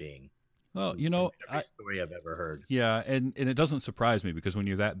human being. Well, you know, Every story I've ever heard. Yeah, and it doesn't surprise me because when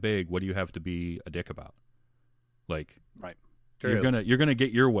you're that big, what do you have to be a dick about? Like, right. True. You're gonna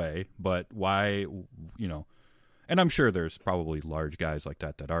get your way, but why? You know, and I'm sure there's probably large guys like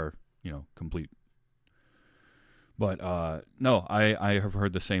that are, you know, complete. But no, I have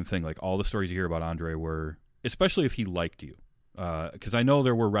heard the same thing. Like all the stories you hear about Andre were, especially if he liked you, because I know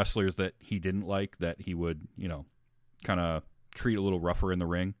there were wrestlers that he didn't like that he would, you know, kind of treat a little rougher in the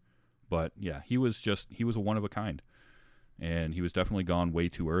ring. But yeah, he was a one of a kind, and he was definitely gone way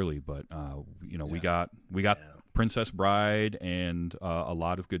too early. But you know, we got Princess Bride and a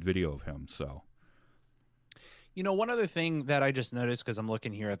lot of good video of him. So, you know, one other thing that I just noticed because I'm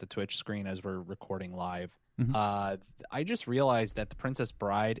looking here at the Twitch screen as we're recording live, I just realized that the Princess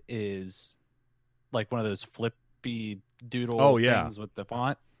Bride is like one of those flippy doodle things with the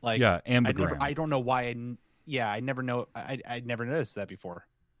font. Like, ambigram. I don't know why. I never noticed that before.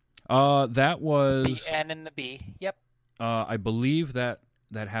 That was the N and the B. Yep. I believe that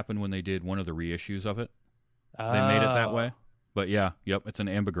happened when they did one of the reissues of it. They made it that way. But it's an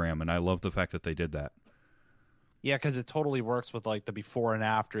ambigram, and I love the fact that they did that. Yeah, because it totally works with like the before and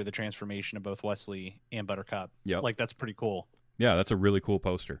after the transformation of both Wesley and Buttercup. Yep. Like that's pretty cool. Yeah, that's a really cool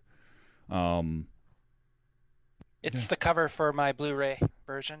poster. It's the cover for my Blu-ray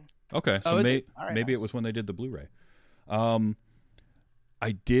version. Okay, so Oh, is it? All right, maybe nice. it was when they did the Blu-ray.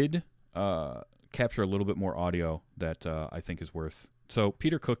 I did capture a little bit more audio that I think is worth. So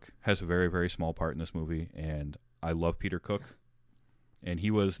Peter Cook has a very, very small part in this movie, and I love Peter Cook. And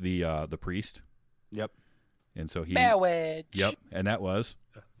he was the priest. Yep. And so he... Marriage. Yep, and that was...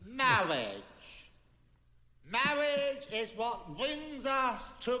 Marriage. Marriage is what brings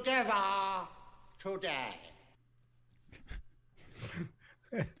us together today.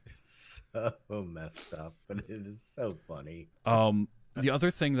 So messed up, but it is so funny. The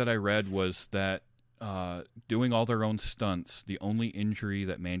other thing that I read was that doing all their own stunts, the only injury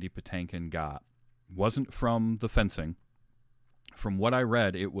that Mandy Patinkin got wasn't from the fencing. From what I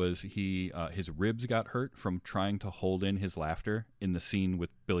read, it was his ribs got hurt from trying to hold in his laughter in the scene with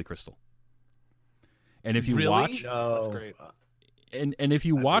Billy Crystal. And if you Really? watch, That's great. and if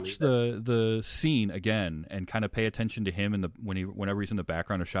you I watch believe the scene again and kind of pay attention to him whenever he's in the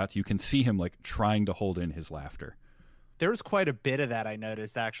background of shots, you can see him like trying to hold in his laughter. There was quite a bit of that I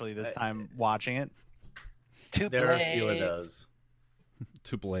noticed actually this time watching it. There are a few of those.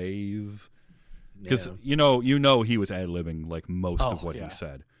 To Blave. Because Yeah. you know he was ad-libbing like most of Oh, what yeah. he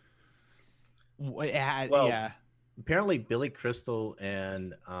said. Well, Yeah. Apparently, Billy Crystal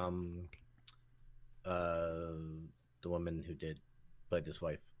and the woman who played his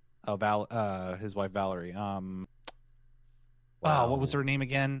wife. Oh, his wife Valerie. Wow. What was her name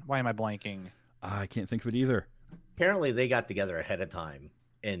again? Why am I blanking? I can't think of it either. Apparently, they got together ahead of time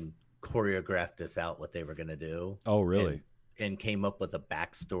and choreographed this out what they were going to do. Oh, really? And came up with a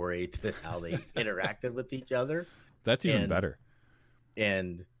backstory to how they interacted with each other. That's even And- better.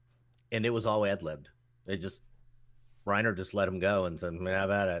 And it was all ad-libbed. Reiner just let him go and said, "How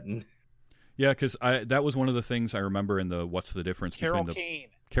about it?" And Yeah, because that was one of the things I remember in the What's the Difference Carol between Kane.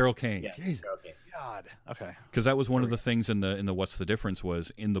 Carol Kane. yeah, okay. God. Okay. Because that was one of the things in the What's the Difference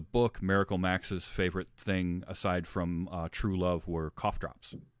was in the book, Miracle Max's favorite thing aside from True Love were cough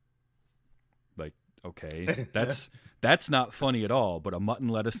drops. Like, okay, that's not funny at all, but a mutton,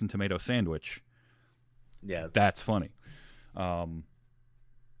 lettuce, and tomato sandwich, Yeah, that's funny.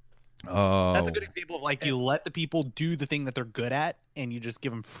 That's a good example of like you let the people do the thing that they're good at, and you just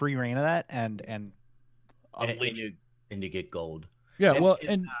give them free reign of that, and and unleash. you get gold. Yeah, And- well, and,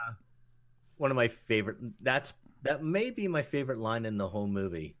 and One of my favorite. That may be my favorite line in the whole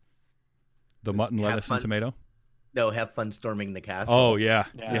movie. the mutton, have lettuce, fun. and tomato. No, have fun storming the castle. Oh yeah,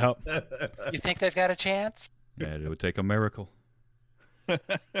 Yeah. Yep. You think they've got a chance? Yeah, it would take a miracle.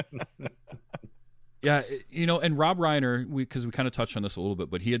 Yeah, and Rob Reiner, because we kind of touched on this a little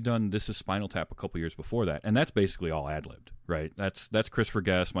bit, but he had done This Is Spinal Tap a couple years before that, and that's basically all ad-libbed, right? That's Christopher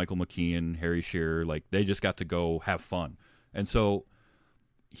Guest, Michael McKean, Harry Shearer, like they just got to go have fun, and so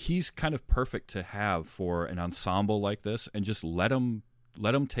he's kind of perfect to have for an ensemble like this, and just let them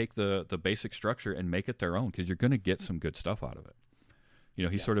take the basic structure and make it their own, because you're going to get some good stuff out of it.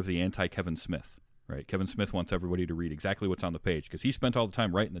 He's sort of the anti-Kevin Smith, right? Kevin Smith wants everybody to read exactly what's on the page because he spent all the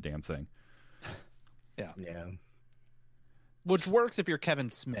time writing the damn thing. Yeah. Which works if you're Kevin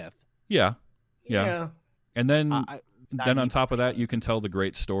Smith. Yeah. Yeah. And then I- on top of that, 90%. you can tell the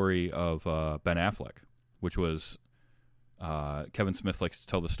great story of Ben Affleck, which was Kevin Smith likes to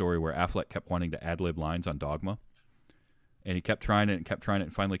tell the story where Affleck kept wanting to ad-lib lines on Dogma. And he kept trying it,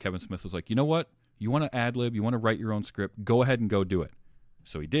 and finally Kevin Smith was like, you know what? You want to ad-lib, you want to write your own script, go ahead and go do it.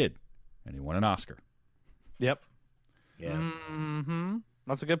 So he did, and he won an Oscar. Yep. Yeah. Mm-hmm.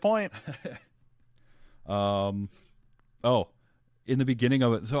 That's a good point. In the beginning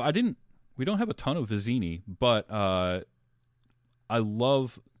of it, so we don't have a ton of Vizzini, but I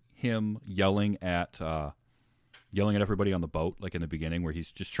love him yelling at everybody on the boat, like in the beginning, where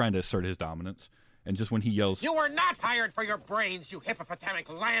he's just trying to assert his dominance, and just when he yells, You were not hired for your brains, you hippopotamic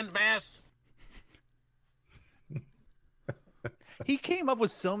landmass. He came up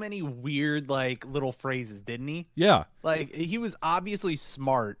with so many weird, like, little phrases, didn't he? yeah, Like, he was obviously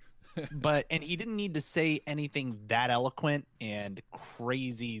smart, and he didn't need to say anything that eloquent and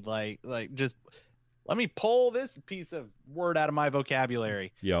crazy, like just let me pull this piece of word out of my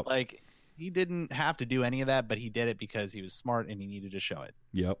vocabulary. yep, Like, he didn't have to do any of that, but he did it because he was smart and he needed to show it.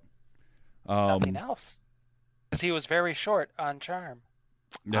 yep. Nothing else. Because he was very short on charm.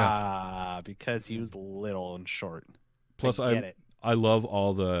 Yeah. Because he was little and short. Plus, I get it. I love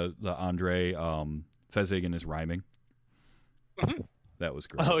all the Andre Fezzik and his rhyming. Mhm. That was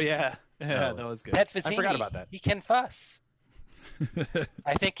great. Oh yeah, Oh. that was good. Pet I Vizzini, forgot about that. He can fuss.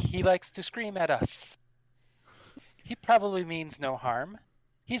 I think he likes to scream at us. He probably means no harm.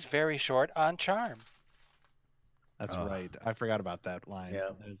 He's very short on charm. That's right. I forgot about that line. Yeah.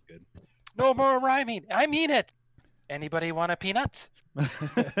 That was good. No more rhyming. I mean it. Anybody want a peanut?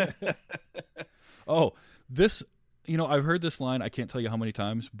 Oh, this, I've heard this line, I can't tell you how many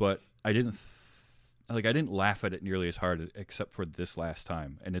times, but I didn't laugh at it nearly as hard except for this last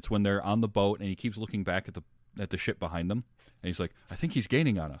time. And it's when they're on the boat and he keeps looking back at the ship behind them and he's like, I think he's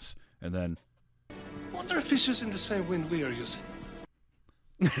gaining on us. And then, wonder if he's using the same wind we are using.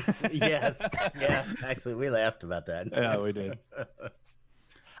 Yes. Yeah, actually, we laughed about that. Yeah, we did.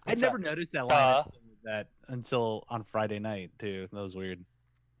 I never noticed that line until on Friday night, too. That was weird.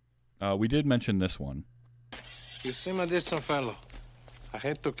 we did mention this one. You seem a decent fellow. I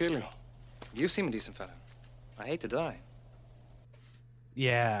hate to kill you. You seem a decent fellow. I hate to die.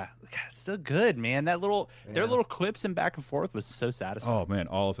 Yeah, God, it's so good, man. Their little quips and back and forth was so satisfying. Oh man,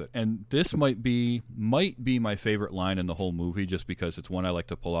 all of it. And this might be my favorite line in the whole movie, just because it's one I like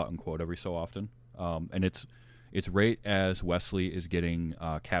to pull out and quote every so often. And it's right as Wesley is getting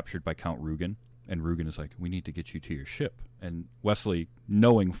captured by Count Rugen, and Rugen is like, "We need to get you to your ship." And Wesley,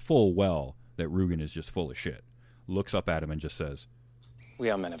 knowing full well that Rugen is just full of shit, looks up at him and just says, We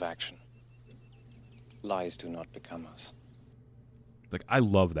are men of action. Lies do not become us. Like, I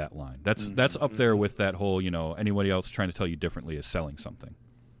love that line. That's up there with that whole, anybody else trying to tell you differently is selling something.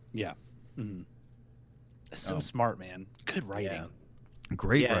 Yeah. Mm-hmm. So smart, man. Good writing. Yeah.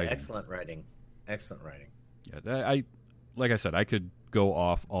 Great writing. Excellent writing. Excellent writing. Yeah, like I said, I could go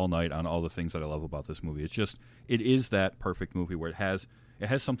off all night on all the things that I love about this movie. It is that perfect movie where it has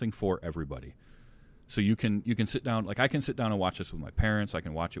something for everybody. So you can sit down, like I can sit down and watch this with my parents. I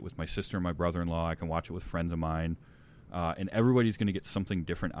can watch it with my sister and my brother-in-law. I can watch it with friends of mine. And everybody's going to get something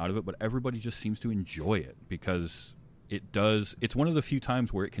different out of it, but everybody just seems to enjoy it because it's one of the few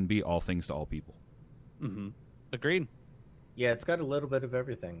times where it can be all things to all people. Mm-hmm. Agreed. Yeah, it's got a little bit of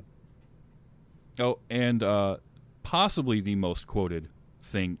everything. Oh, and possibly the most quoted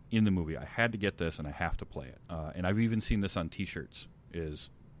thing in the movie. I had to get this, and I have to play it. And I've even seen this on T-shirts. Is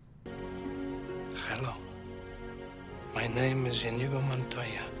Hello. My name is Inigo Montoya.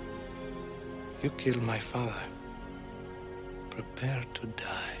 You killed my father. Prepare to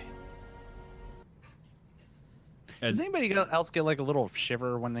die. Does anybody else get like a little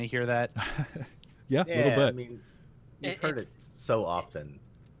shiver when they hear that? Yeah, a little bit. I mean, you've heard it so often.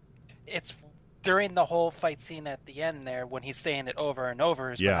 It's during the whole fight scene at the end there when he's saying it over and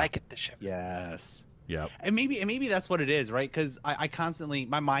over is when I get the shiver. Yes. Yeah. And maybe that's what it is, right? Because I constantly,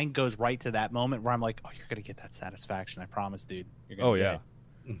 my mind goes right to that moment where I'm like, oh, you're going to get that satisfaction. I promise, dude. You're gonna get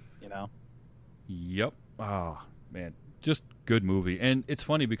it. You know? Yep. Oh, man. Just good movie. And it's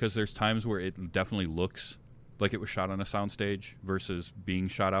funny because there's times where it definitely looks like it was shot on a soundstage versus being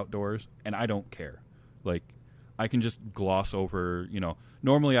shot outdoors, and I don't care. Like, I can just gloss over,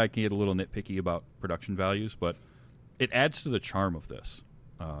 normally I can get a little nitpicky about production values, but it adds to the charm of this,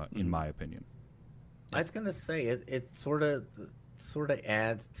 in my opinion. I was gonna say it sort of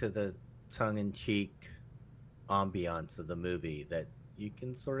adds to the tongue-in-cheek ambiance of the movie that you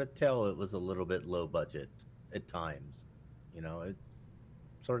can sort of tell it was a little bit low budget at times. It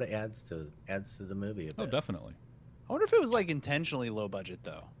sort of adds to the movie a bit. Oh, definitely. I wonder if it was like intentionally low budget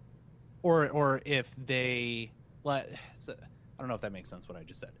though, or if they I don't know if that makes sense what I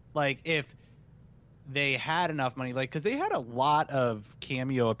just said. Like if they had enough money, like because they had a lot of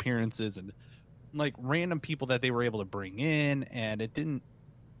cameo appearances and like random people that they were able to bring in, and it didn't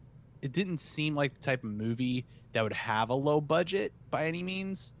seem like the type of movie that would have a low budget by any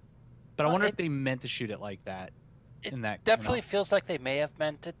means. But I wonder if they meant to shoot it like that. It definitely feels like they may have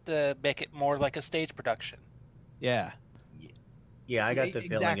meant it to make it more like a stage production. Yeah. Yeah, I got the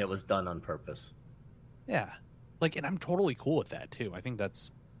feeling it was done on purpose. Yeah. Like, and I'm totally cool with that too. I think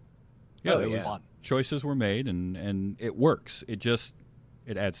that's fun. Choices were made and it works. It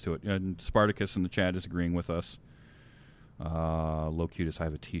adds to it. And Spartacus in the chat is agreeing with us. Locutus, I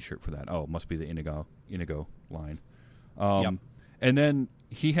have a T-shirt for that. Oh, it must be the Inigo line. Yep. And then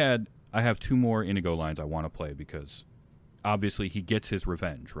I have two more Inigo lines I want to play because obviously he gets his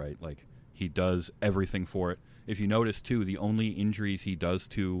revenge, right? Like, he does everything for it. If you notice, too, the only injuries he does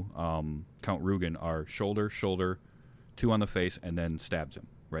to Count Rugen are shoulder, 2 on the face, and then stabs him,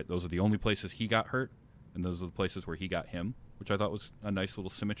 right? Those are the only places he got hurt, and those are the places where he got him, which I thought was a nice little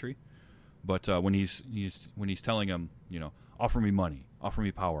symmetry. But when he's telling him, offer me money, offer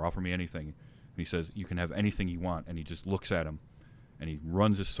me power, offer me anything, and he says, you can have anything you want, and he just looks at him, and he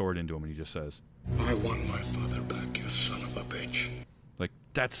runs his sword into him, and he just says, I want my father back, you son of a bitch. Like,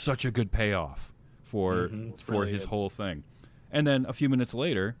 that's such a good payoff for his whole thing. And then a few minutes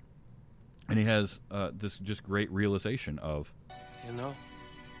later, and he has this just great realization of,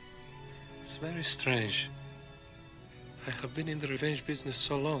 it's very strange. I have been in the revenge business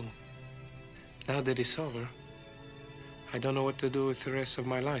so long. Now that it's over, I don't know what to do with the rest of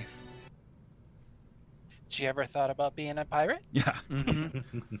my life. Did you ever thought about being a pirate? Yeah. But it's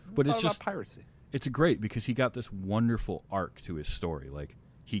What about just piracy. it's great because he got this wonderful arc to his story. Like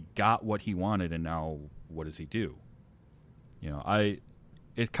he got what he wanted, and now what does he do? You know,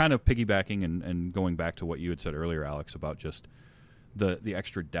 it's kind of piggybacking and going back to what you had said earlier, Alex, about just the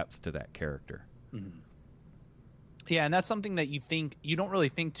extra depth to that character. Mm-hmm. Yeah, and that's something that you don't really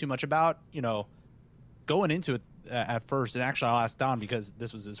think too much about, you know, going into it at first. And actually, I'll ask Don because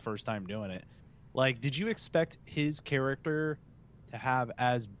this was his first time doing it. Like, did you expect his character to have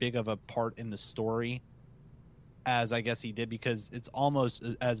as big of a part in the story as I guess he did? Because it's almost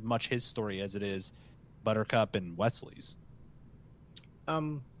as much his story as it is Buttercup and Wesley's.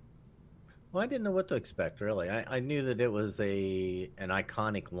 Well, I didn't know what to expect, really. I knew that it was an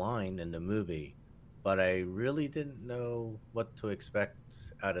iconic line in the movie, but I really didn't know what to expect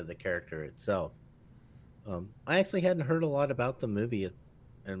out of the character itself. I actually hadn't heard a lot about the movie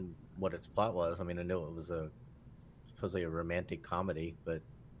and what its plot was. I mean, I know it was supposedly a romantic comedy, but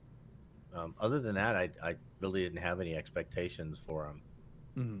other than that, I really didn't have any expectations for him.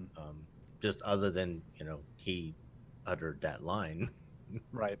 Mm-hmm. Just other than, you know, he uttered that line.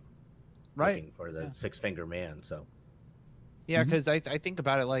 Right. Looking for the six-finger man, so. Yeah, because I think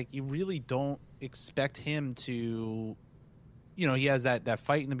about it, like, you really don't expect him to, you know, he has that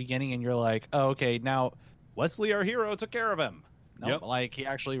fight in the beginning, and you're like, oh, okay, now Wesley, our hero, took care of him. No, Yep. like, he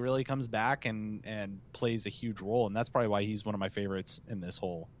actually really comes back and plays a huge role, and that's probably why he's one of my favorites in this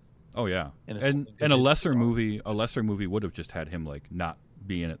whole. Oh yeah, in this and whole thing, 'cause and a it's lesser movie would have just had him like not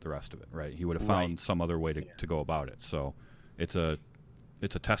be in it the rest of it, right? He would have found some other way to go about it. So it's a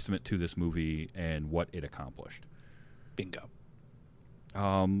testament to this movie and what it accomplished. Bingo.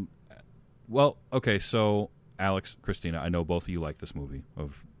 Well, okay, so Alex, Christina, I know both of you like this movie.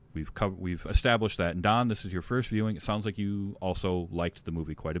 We've established that. And Don, this is your first viewing. It sounds like you also liked the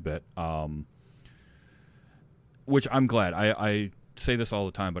movie quite a bit, which I'm glad. I say this all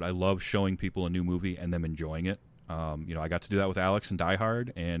the time, but I love showing people a new movie and them enjoying it. You know, I got to do that with Alex and Die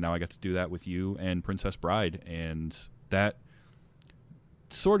Hard, and now I got to do that with you and Princess Bride, and that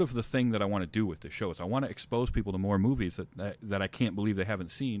sort of the thing that I want to do with this show is I want to expose people to more movies that I can't believe they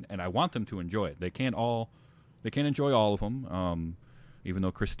haven't seen, and I want them to enjoy it. They can't enjoy all of them. Even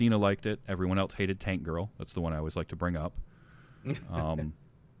though Christina liked it, everyone else hated Tank Girl. That's the one I always like to bring up.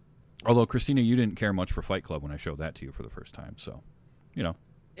 Although Christina, you didn't care much for Fight Club when I showed that to you for the first time, so you know.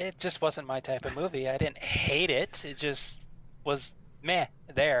 It just wasn't my type of movie. I didn't hate it. It just was meh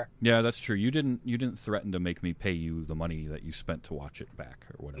there. Yeah, that's true. You didn't threaten to make me pay you the money that you spent to watch it back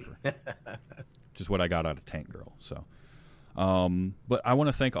or whatever. Which is what I got out of Tank Girl. So, but I want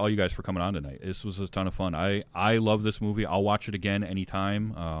to thank all you guys for coming on tonight. This was a ton of fun. I love this movie. I'll watch it again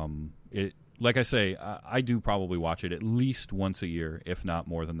anytime. Like I say, I do probably watch it at least once a year, if not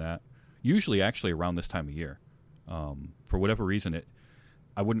more than that. Usually, actually, around this time of year. For whatever reason,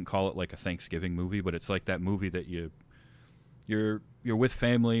 I wouldn't call it like a Thanksgiving movie, but it's like that movie that you're with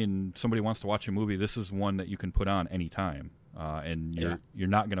family and somebody wants to watch a movie. This is one that you can put on anytime, and you're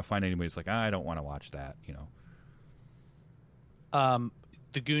not going to find anybody who's like, I don't want to watch that, you know.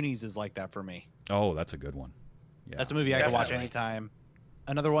 The Goonies is like that for me. Oh, that's a good one. Yeah, that's a movie I can watch anytime.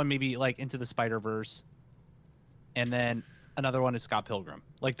 Another one maybe like Into the Spider-Verse, and then another one is Scott Pilgrim.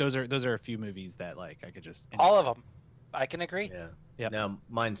 Like those are a few movies that like I could just all of them. I can agree. Yeah. Yep. No,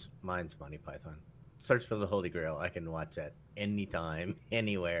 mine's Monty Python. Search for the Holy Grail. I can watch that anytime,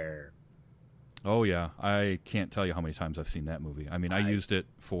 anywhere. Oh yeah, I can't tell you how many times I've seen that movie. I mean, I used it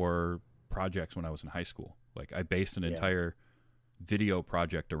for projects when I was in high school. Like I based an entire video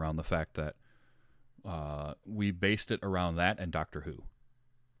project around the fact that we based it around that and Doctor Who.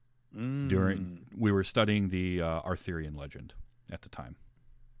 We were studying the Arthurian legend at the time.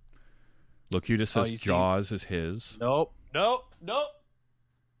 Locutus says Jaws is his. Nope, can't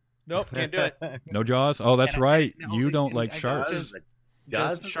do it. No Jaws? Oh, that's right. You don't like sharks.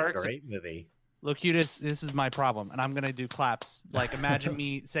 Jaws is a great movie. Locutus, this is my problem, and I'm gonna do claps. Like, imagine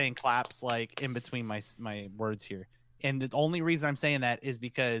me saying claps like in between my words here. And the only reason I'm saying that is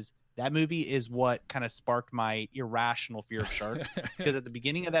because that movie is what kind of sparked my irrational fear of sharks. Because at the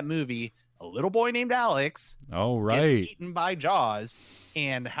beginning of that movie, a little boy named Alex gets eaten by Jaws.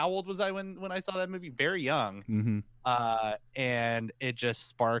 And how old was I when I saw that movie? Very young. Mm-hmm. And it just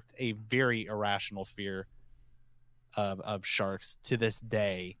sparked a very irrational fear of sharks to this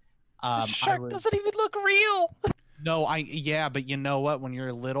day. The shark doesn't even look real. No, but you know what? When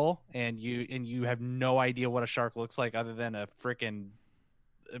you're little and you have no idea what a shark looks like other than a freaking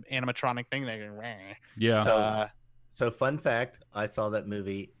animatronic thing, they go, yeah. So fun fact, I saw that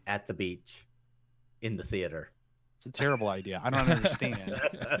movie at the beach in the theater. It's a terrible idea. I don't understand.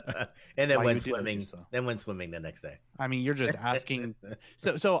 And then why you went would do that to swimming. yourself. Then went swimming the next day. I mean, you're just asking.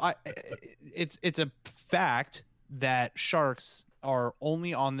 It's a fact that sharks are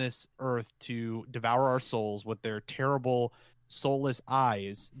only on this earth to devour our souls with their terrible, soulless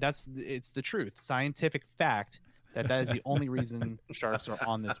eyes. It's the truth, scientific fact that is the only reason sharks are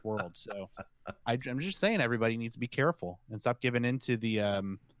on this world. So, I'm just saying, everybody needs to be careful and stop giving into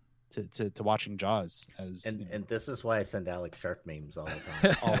the to watching Jaws. And this is why I send Alex shark memes all the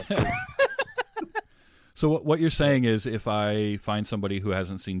time. all the time. So what you're saying is, if I find somebody who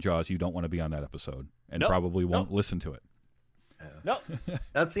hasn't seen Jaws, you don't want to be on that episode, and Nope. probably won't Nope. listen to it. Nope.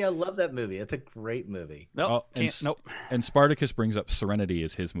 See, I love that movie. It's a great movie. Nope. and, Can't, nope. And Spartacus brings up Serenity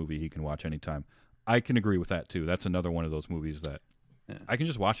is his movie he can watch anytime. I can agree with that too. That's another one of those movies that I can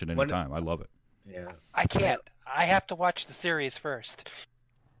just watch it anytime. I love it. Yeah. I can't. I have to watch the series first.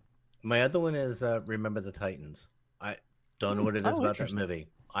 My other one is Remember the Titans. I don't know what it is about that movie.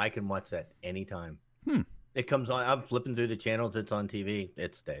 I can watch that anytime. It comes on. I'm flipping through the channels. It's on TV.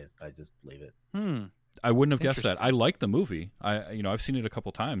 It stays. I just leave it. I wouldn't have guessed that. I like the movie. I've seen it a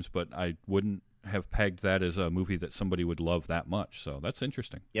couple times, but I wouldn't have pegged that as a movie that somebody would love that much. So that's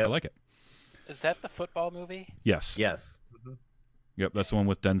interesting. Yep. I like it. Is that the football movie? Yes. Yes. Yep. That's the one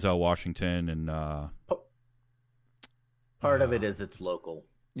with Denzel Washington and. Part of it is it's local.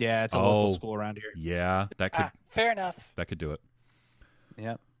 Yeah, it's a local school around here. Yeah, that could. Fair enough. That could do it.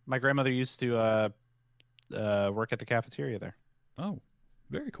 Yeah, my grandmother used to work at the cafeteria there. Oh,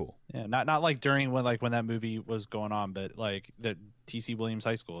 very cool. Yeah, not like during when that movie was going on, but like the T.C. Williams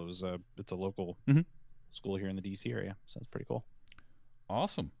High School. It's a local school here in the D.C. area, so it's pretty cool.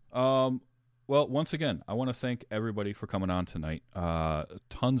 Awesome. Well, once again, I want to thank everybody for coming on tonight.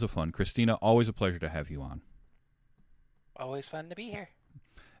 Tons of fun. Christina, always a pleasure to have you on. Always fun to be here.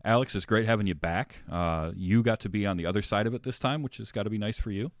 Alex, it's great having you back. You got to be on the other side of it this time, which has got to be nice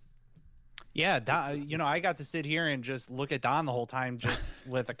for you. Yeah, I got to sit here and just look at Don the whole time, just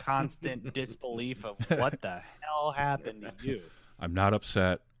with a constant disbelief of what the hell happened to you. I'm not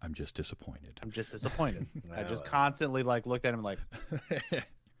upset. I'm just disappointed. I just constantly looked at him like.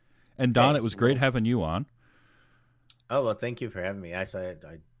 And Don, it was great having you on. Oh well, thank you for having me. Actually, I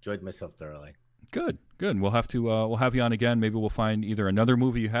enjoyed myself thoroughly. Good. We'll have to we'll have you on again. Maybe we'll find either another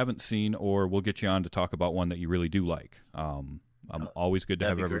movie you haven't seen, or we'll get you on to talk about one that you really do like. I'm always good to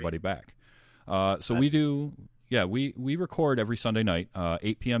have everybody back. So we do. Yeah, we record every Sunday night,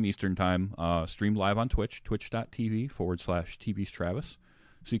 8 p.m. Eastern time. Stream live on Twitch, twitch.tv/TV's Travis,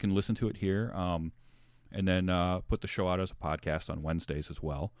 so you can listen to it here. And then put the show out as a podcast on Wednesdays as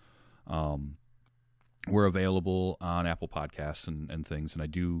well. We're available on Apple Podcasts and things, and I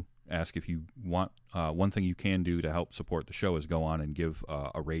do ask if you want, one thing you can do to help support the show is go on and give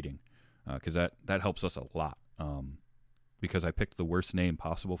a rating, because that helps us a lot, because I picked the worst name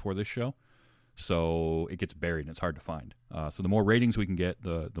possible for this show, so it gets buried and it's hard to find. So the more ratings we can get,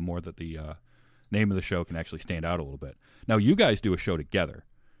 the more that the name of the show can actually stand out a little bit. Now, you guys do a show together,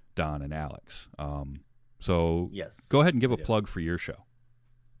 Don and Alex. So yes, go ahead and give a plug for your show.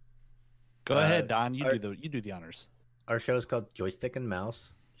 Go ahead, Don. You do the honors. Our show is called Joystick and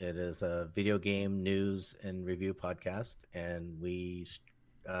Mouse. It is a video game news and review podcast, and we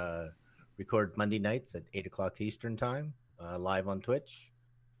record Monday nights at 8 o'clock Eastern time, live on Twitch,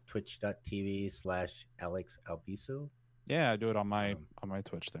 twitch.tv/Alex Albizu. Yeah, I do it on my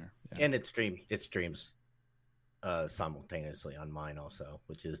Twitch there. Yeah. And it streams simultaneously on mine also,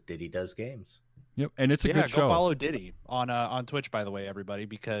 which is Diddy Does Games. Yep, and it's a good show. Go follow Diddy on Twitch, by the way, everybody,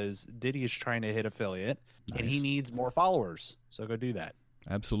 because Diddy is trying to hit affiliate, and he needs more followers. So go do that.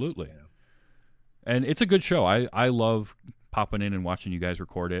 Absolutely. Yeah. And it's a good show. I love popping in and watching you guys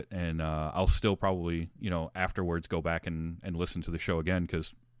record it, and I'll still probably, afterwards go back and listen to the show again,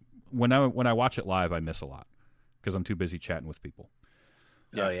 because when I watch it live, I miss a lot because I'm too busy chatting with people.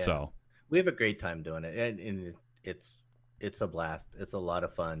 Oh, yeah. So we have a great time doing it, and it's a blast. It's a lot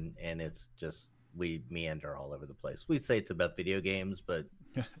of fun, and it's just we meander all over the place. We say it's about video games, but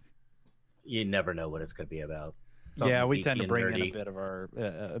you never know what it's going to be about. Yeah, we tend to bring in a bit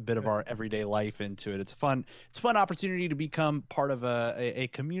of our everyday life into it. It's a fun opportunity to become part of a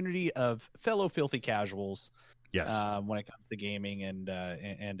community of fellow filthy casuals. Yes. When it comes to gaming, and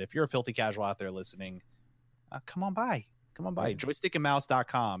if you're a filthy casual out there listening, come on by.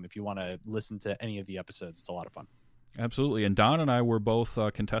 Joystickandmouse.com if you want to listen to any of the episodes. It's a lot of fun. Absolutely. And Don and I were both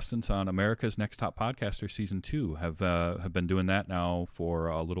contestants on America's Next Top Podcaster Season 2. Have been doing that now for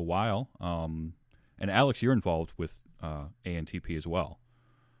a little while. And Alex, you're involved with ANTP as well.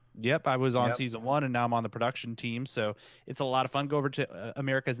 Yep, I was on Season 1, and now I'm on the production team. So it's a lot of fun. Go over to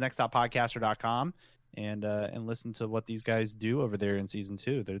americasnexttop.podcaster.com and listen to what these guys do over there in season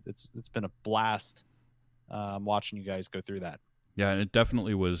 2. It's been a blast watching you guys go through that. Yeah, and it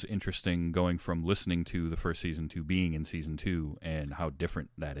definitely was interesting going from listening to the first season to being in season 2 and how different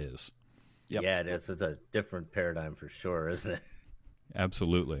that is. Yep. Yeah, it is. It's a different paradigm for sure, isn't it?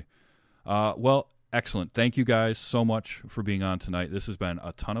 Absolutely. Well, excellent. Thank you guys so much for being on tonight. This has been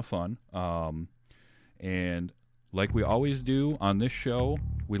a ton of fun. And like we always do on this show,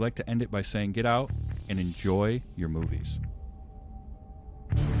 we like to end it by saying get out and enjoy your movies.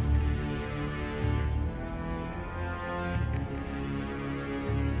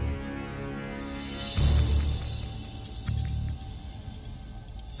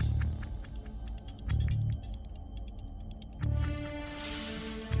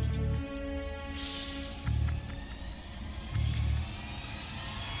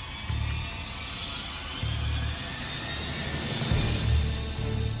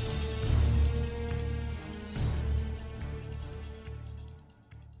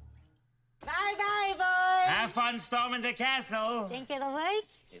 Bye-bye, boys. Have fun storming the castle. Think it'll work?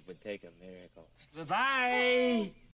 It would take a miracle. Bye-bye.